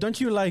 years. But don't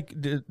you like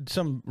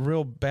some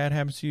real bad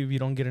happens to you if you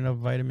don't get enough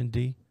vitamin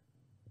D?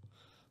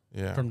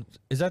 Yeah.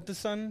 Is that the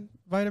sun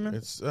vitamin?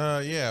 It's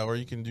yeah, or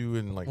you can do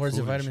in like or is it food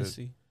and vitamin shit.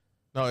 C?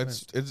 No,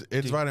 it's D.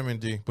 vitamin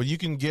D, but you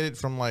can get it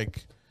from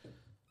like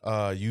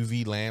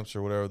UV lamps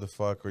or whatever the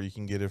fuck, or you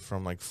can get it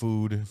from like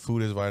food.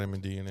 Food has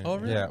vitamin D in it. Oh,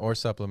 really? Yeah, or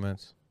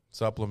supplements.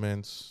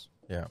 Supplements.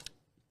 Yeah.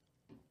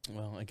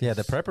 Well, I guess. Yeah,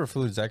 the prepper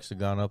food's actually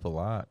gone up a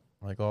lot.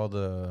 Like all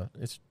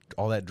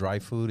that dry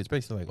food. It's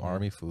basically like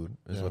army food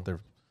is Yeah. what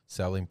they're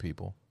selling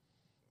people.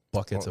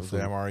 Buckets of the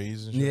food.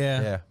 MREs and shit.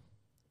 Yeah. Yeah.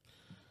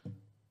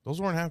 Those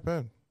weren't half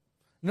bad.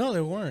 No,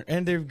 they weren't,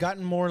 and they've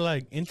gotten more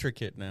like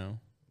intricate now.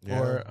 Yeah.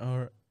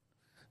 Or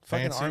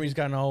fucking Fancy? army's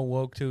gotten all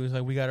woke too. It's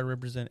like we got to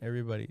represent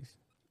everybody's.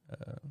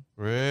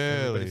 Really?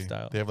 Everybody's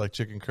style. They have like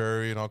chicken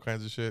curry and all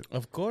kinds of shit.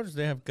 Of course,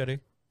 they have curry.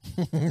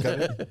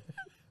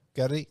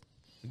 Curry.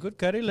 Good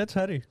curry. Let's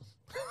hurry.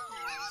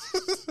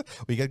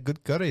 We got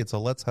good curry, so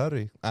let's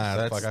hurry.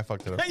 Fuck, I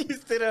fucked it up. you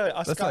did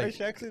a Scottish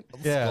accent.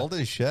 Yeah. All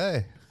this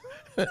shit.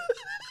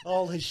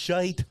 All his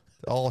shite.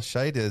 All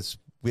shite is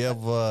we have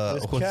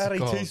what's it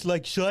called?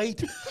 like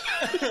shite.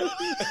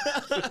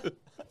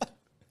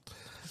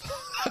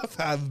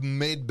 I've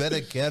made better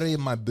curry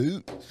in my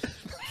boot.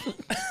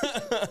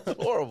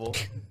 Horrible.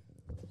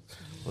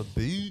 A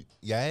boot,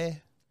 yeah.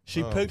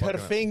 She put her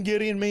fucking- finger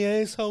in my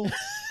asshole.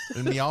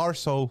 In the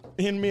arsehole.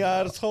 In my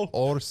arsehole.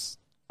 Arse.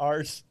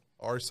 Arse.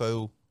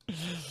 Arsehole.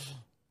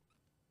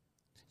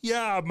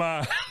 Yeah,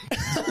 man.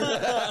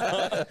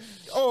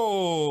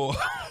 Oh,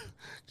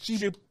 She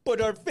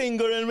put her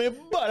finger in my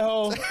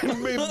butthole.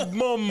 me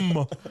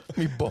mum.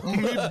 Me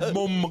bum. Me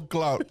mum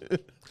clout.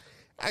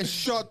 I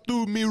shot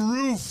through me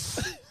roof.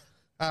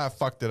 I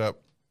fucked it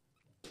up.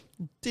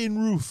 Tin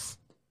roof.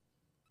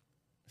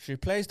 She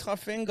placed her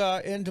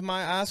finger into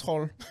my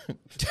asshole.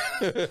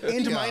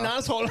 Into my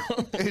asshole.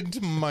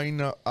 Into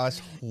mine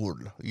asshole.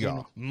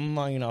 Yeah.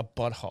 Mine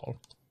butthole.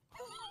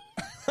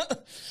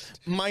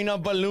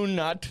 Mine balloon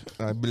nut.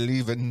 I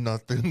believe in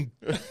nothing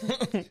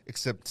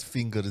except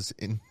fingers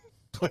in.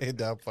 Wait,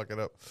 now fuck it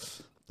up.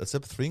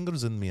 Except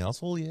fingers in me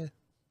asshole, yeah.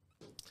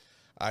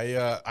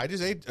 I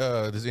just ate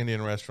this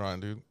Indian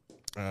restaurant, dude.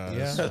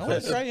 Yeah. I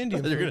want to try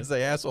Indian You're food. gonna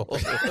say asshole.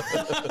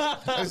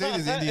 I just ate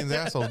this Indian's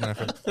assholes, my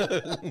friend.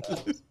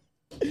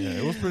 Yeah,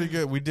 it was pretty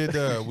good. We did.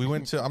 We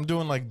went to. I'm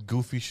doing like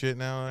goofy shit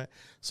now. Right?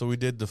 So we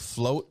did the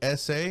float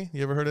essay.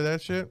 You ever heard of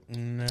that shit?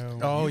 No.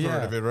 Oh You've yeah,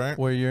 heard of it, right?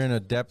 Where you're in a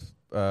depth,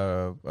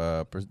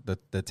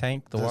 the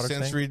tank, the water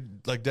sensory tank.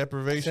 like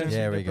deprivation. Sensory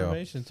Yeah, there we go.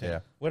 deprivation tank. Yeah.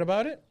 What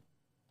about it?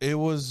 It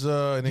was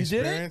an You did it?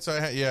 experience I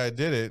had. Yeah, I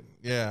did it.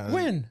 Yeah.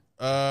 When?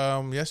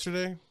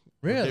 Yesterday.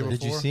 Really? The day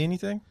Did you before. see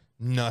anything?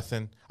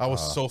 Nothing. I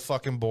was so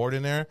fucking bored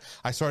in there.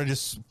 I started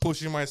just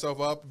pushing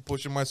myself up, and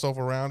pushing myself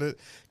around it,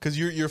 because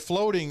you're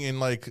floating in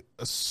like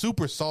a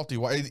super salty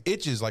water. It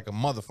itches like a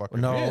motherfucker.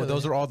 No, Really?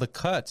 those are all the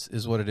cuts.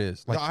 Is what it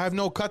is. Like, I have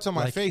no cuts on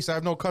my like- face. I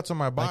have no cuts on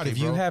my body. Like if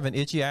you bro. have an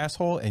itchy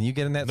asshole and you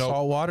get in that Nope.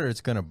 salt water,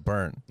 it's gonna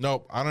burn.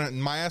 Nope, I don't.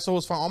 My asshole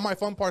was fine. All my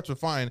fun parts were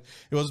fine.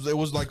 It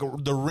was like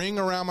the ring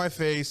around my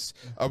face,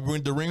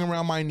 the ring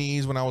around my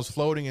knees when I was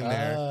floating in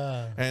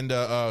there,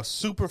 and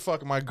super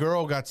fucking. My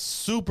girl got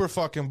super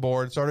fucking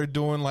bored. Started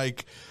doing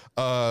like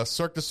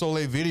Cirque du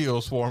Soleil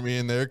videos for me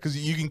in there, because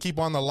you can keep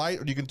on the light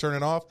or you can turn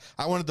it off.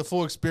 I wanted the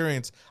full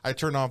experience. I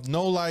turned off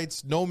no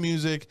lights, no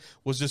music.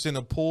 Was just in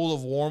a pool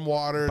of warm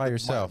water By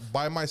yourself.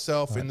 by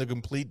myself in the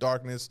complete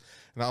darkness,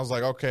 and I was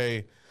like,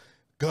 okay,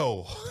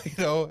 go, you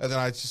know. And then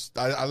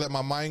I let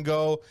my mind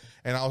go,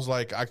 and I was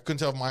like, I couldn't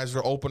tell if my eyes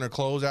were open or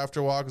closed after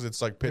a while because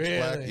it's like pitch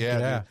black. Really? Yeah,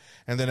 Yeah. dude.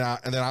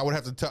 And then I would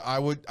have to tell. I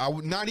would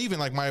not even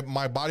like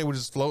my body would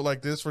just float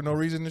like this for no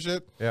reason and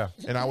shit. Yeah.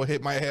 And I would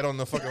hit my head on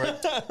the fucking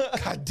right.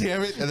 God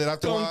damn it! And then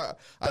after a while,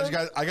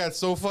 I got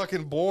so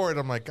fucking bored.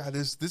 I'm like, God,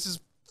 this is.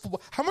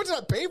 How much did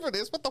I pay for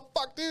this? What the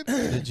fuck, dude?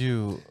 Did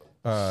you?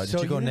 Did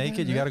So you go you didn't naked?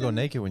 have You got to go nothing?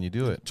 naked when you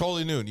do it.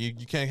 Totally nude. You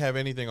can't have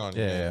anything on.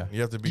 you. Yeah, yeah. You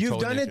have to be. You've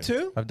totally done naked. it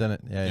too? I've done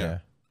it. Yeah, Yeah. yeah.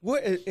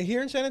 What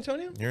here in San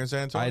Antonio? You're in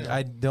San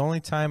Antonio. The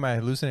only time I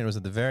hallucinated was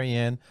at the very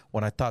end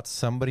when I thought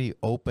somebody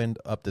opened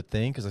up the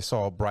thing because I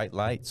saw a bright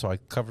light, so I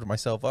covered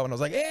myself up and I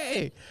was like,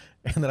 "Hey!"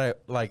 And then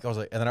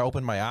and then I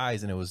opened my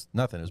eyes and it was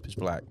nothing. It was pitch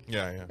black.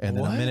 Yeah, yeah. And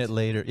then What? a minute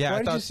later, yeah, Why I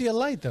did you thought see a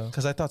light though?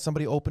 because I thought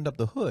somebody opened up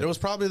the hood. It was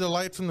probably the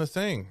light from the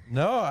thing.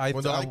 no, I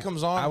When the thought light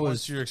comes on, I once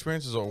was your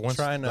experience is over, once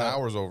trying the to-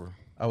 hour's over.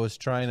 I was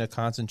trying to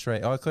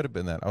concentrate. Oh, it could have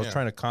been that. I was Yeah.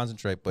 trying to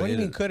concentrate, but What do you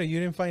it- mean coulda?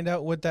 You didn't find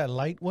out what that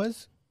light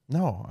was?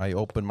 no, I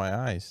opened my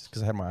eyes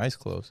because I had my eyes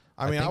closed.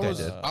 I mean, I think was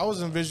did. I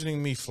was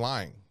envisioning me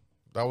flying.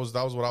 That was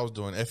what I was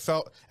doing. It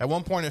felt at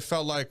one point it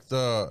felt like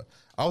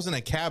I was in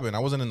a cabin. I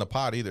wasn't in the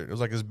pod either. It was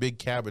like this big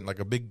cabin, like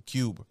a big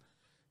cube.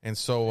 And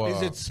so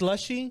Is it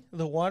slushy?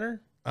 The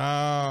water?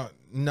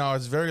 no,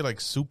 it's very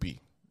like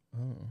soupy.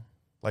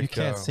 Like you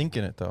can't sink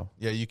in it though.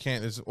 Yeah, you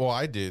can't.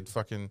 I did.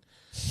 Fucking,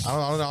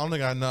 I don't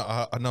think I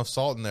had enough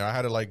salt in there. I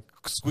had to like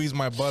squeeze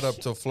my butt up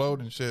to float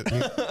and shit.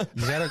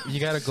 You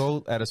gotta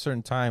go at a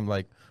certain time,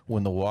 like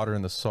when the water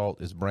and the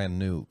salt is brand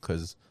new,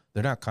 because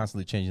they're not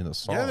constantly changing the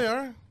salt. Yeah, they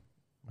are.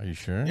 Are you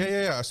sure?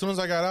 Yeah. As soon as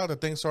I got out, the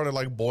thing started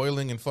like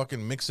boiling and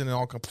fucking mixing and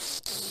all. I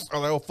was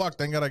like, oh fuck!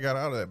 Thank God I got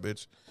out of that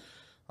bitch.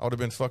 I would have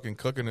been fucking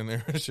cooking in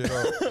there and shit.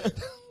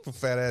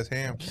 Fat ass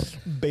ham.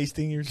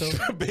 Basting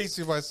yourself?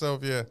 Basing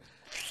myself, yeah.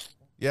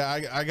 Yeah,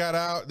 I got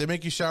out. They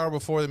make you shower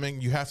before.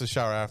 You have to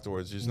shower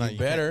afterwards. It's not, you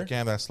better. can't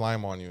have that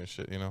slime on you and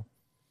shit, you know?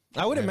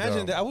 I would And,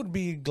 imagine that I would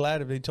be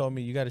glad if they told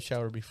me you got to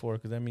shower before,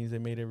 because that means they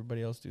made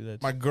everybody else do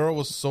that. My girl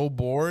was so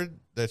bored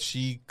that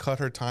she cut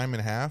her time in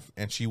half,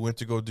 and she went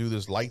to go do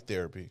this light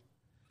therapy,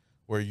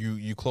 where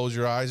you close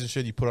your eyes and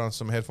shit. You put on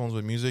some headphones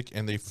with music,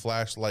 and they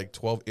flash like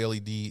 12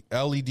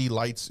 LED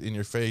lights in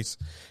your face,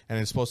 and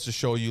it's supposed to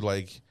show you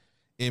like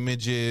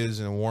images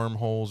and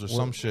wormholes or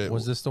some shit.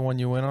 Was this the one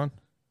you went on?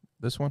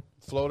 This one?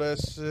 Float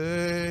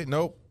essay?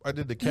 Nope, I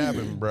did the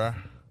cabin, bruh.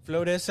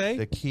 Float essay?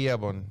 The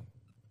cabin.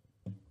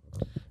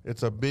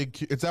 It's a big.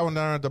 It's that one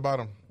down at the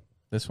bottom.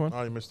 This one?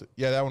 Oh, you missed it.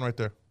 Yeah, that one right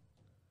there.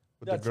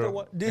 With That's the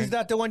one. Is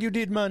that the one you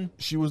did, man?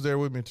 She was there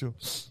with me too.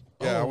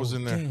 Yeah, I was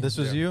in there. This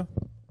was you?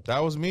 That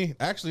was me.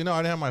 Actually, no, I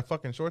didn't have my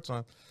fucking shorts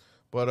on.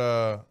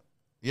 But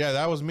yeah,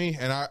 that was me.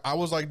 And I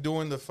was like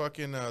doing the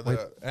fucking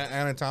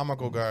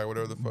anatomical guy,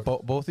 whatever the fuck.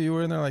 Both of you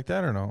were in there like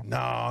that or no? No.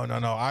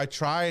 I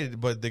tried,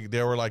 but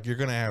they were like, "You're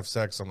gonna have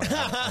sex." I'm like,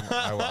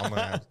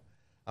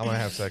 I'm gonna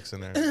have sex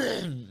in there.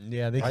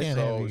 Yeah, they can't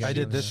have you guys I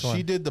did doing this that. one.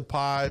 She did the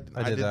pod.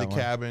 I did the that one.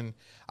 cabin.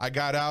 I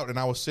got out and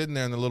I was sitting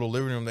there in the little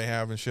living room they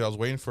have and shit. I was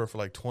waiting for her for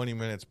like 20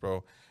 minutes,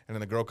 bro. And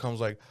then the girl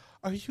comes like,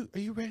 Are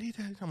you ready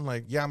to? I'm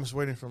like, yeah, I'm just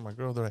waiting for my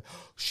girl. They're like,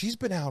 she's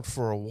been out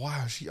for a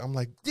while. I'm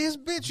like, this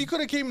bitch, she could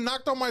have came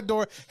knocked on my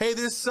door. Hey,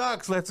 this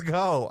sucks. Let's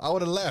go. I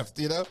would have left,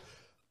 you know?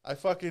 I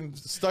fucking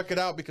stuck it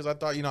out because I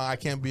thought, I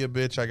can't be a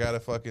bitch. I got to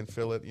fucking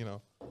fill it,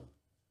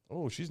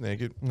 Oh, she's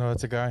naked. No,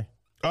 it's a guy.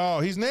 Oh,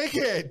 he's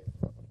naked.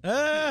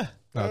 Ah!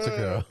 No, it's a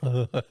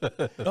girl.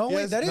 Oh,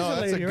 wait, that is no, a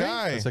that's lady, a right?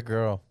 guy. It's a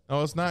girl.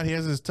 No, it's not. He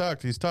has his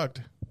tucked. He's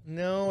tucked.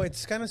 No,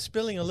 it's kind of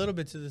spilling a little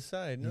bit to the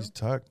side. No? He's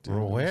tucked. Dude.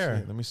 Bro,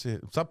 where? Let me see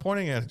it. Stop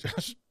pointing at it,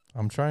 Josh.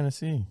 I'm trying to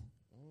see.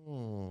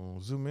 Oh,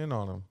 zoom in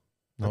on him.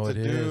 No, That's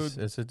it a is.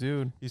 dude. It's a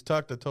dude. He's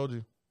tucked. I told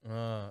you. See,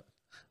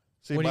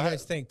 What do you but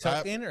guys think?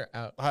 Tucked in or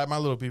out? I had my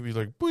little peepee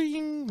like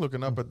boing,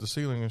 looking up at the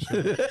ceiling and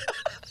shit.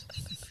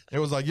 It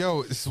was like,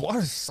 yo, this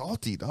water's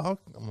salty, dog.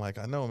 I'm like,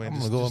 I know, man. I'm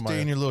Just, gonna go just with stay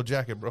my- in your little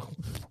jacket, bro.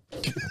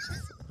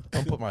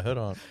 I'll put my hood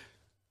on.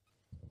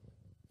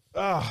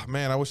 Ah,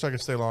 man, I wish I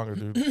could stay longer,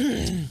 dude.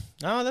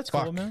 Oh, that's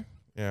cool, Fuck. man.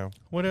 Yeah.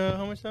 What?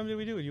 How much time did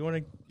we do? You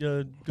want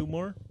to do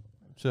more?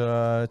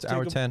 So it's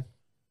hour a- 10.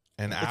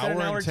 An that hour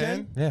an hour and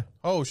 10? Yeah.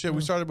 Oh, shit.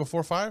 We started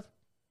before 5?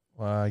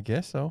 Well, I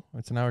guess so.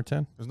 It's an hour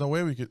 10. There's no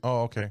way we could.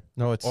 Oh, okay.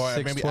 No, it's Or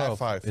maybe at 6:12.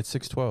 5. It's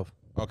 6:12.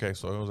 Okay,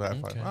 so it was at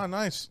 5. Okay. Ah,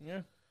 nice.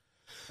 Yeah.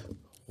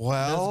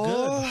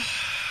 Well, That's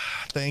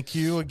thank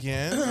you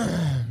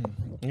again.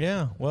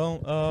 Yeah.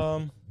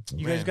 Well,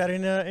 you guys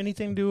Man. got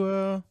anything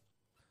to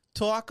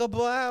talk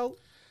about?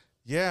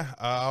 Yeah,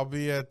 I'll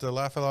be at the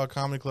Laugh Out Loud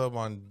Comedy Club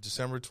on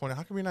December 20th.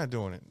 How come you're not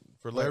doing it?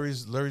 For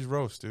Larry's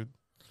roast, dude.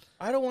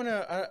 I don't want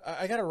to.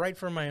 I got to write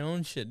for my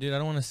own shit, dude. I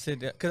don't want to sit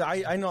there because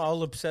I know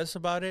I'll obsess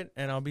about it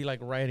and I'll be like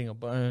writing a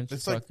bunch.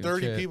 It's of like fucking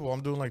 30 shit. people.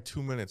 I'm doing like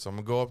 2 minutes. I'm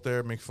going to go up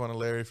there, make fun of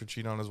Larry for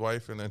cheating on his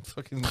wife, and then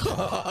fucking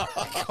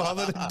call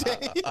it a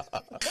day.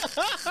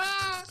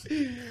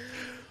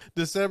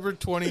 December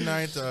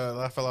 29th,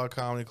 Laugh Out Loud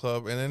Comedy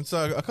Club. And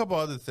then a couple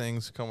other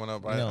things coming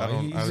up. No, I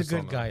he's a just good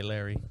don't know. guy,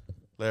 Larry.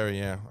 Larry,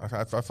 yeah.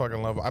 I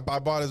fucking love him. I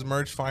bought his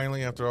merch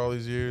finally after all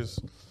these years.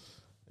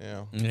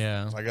 Yeah.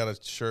 Yeah. I got a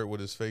shirt with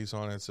his face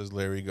on it. It says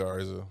Larry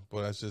Garza.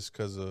 But that's just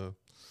because of...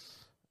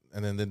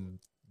 And then they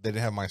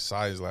didn't have my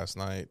size last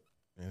night.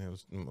 And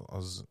I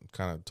was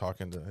kind of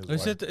talking to his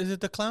wife. Is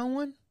it the clown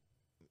one?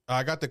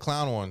 I got the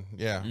clown one,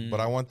 yeah. But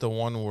I want the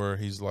one where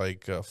he's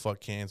like, fuck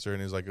cancer,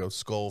 and he's like a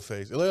skull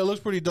face. It looks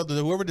pretty dope.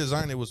 Whoever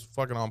designed it was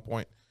fucking on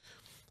point.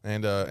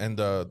 And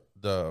the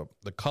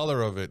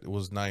color of it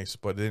was nice,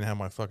 but it didn't have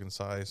my fucking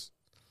size.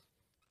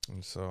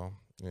 And so,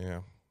 yeah.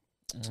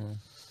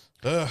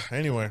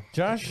 Anyway.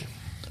 Josh?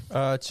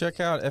 Check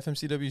out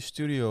FMCW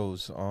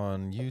Studios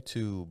on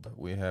YouTube.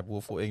 We have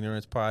Willful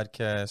Ignorance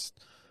Podcast,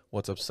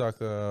 What's Up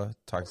Sucker,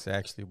 Toxic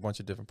Actually, a bunch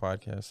of different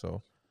podcasts.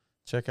 So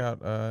check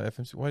out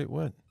FMC.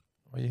 What?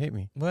 Why you hate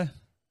me? What?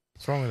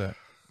 What's wrong with that?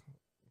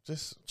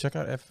 Just Check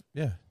out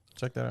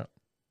check that out.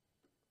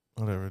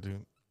 whatever,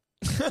 dude.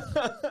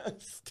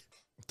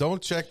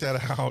 Don't check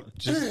that out.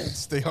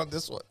 Just stay on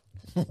this one.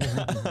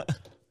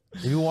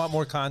 If you want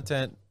more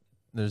content,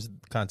 there's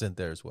content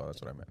there as well.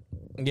 That's what I meant.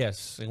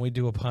 Yes, and we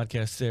do a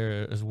podcast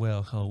there as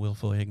well called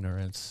Willful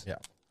Ignorance. Yeah.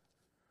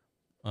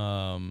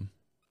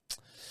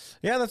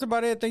 Yeah, that's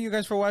about it. Thank you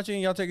guys for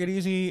watching. Y'all take it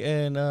easy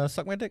and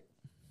suck my dick.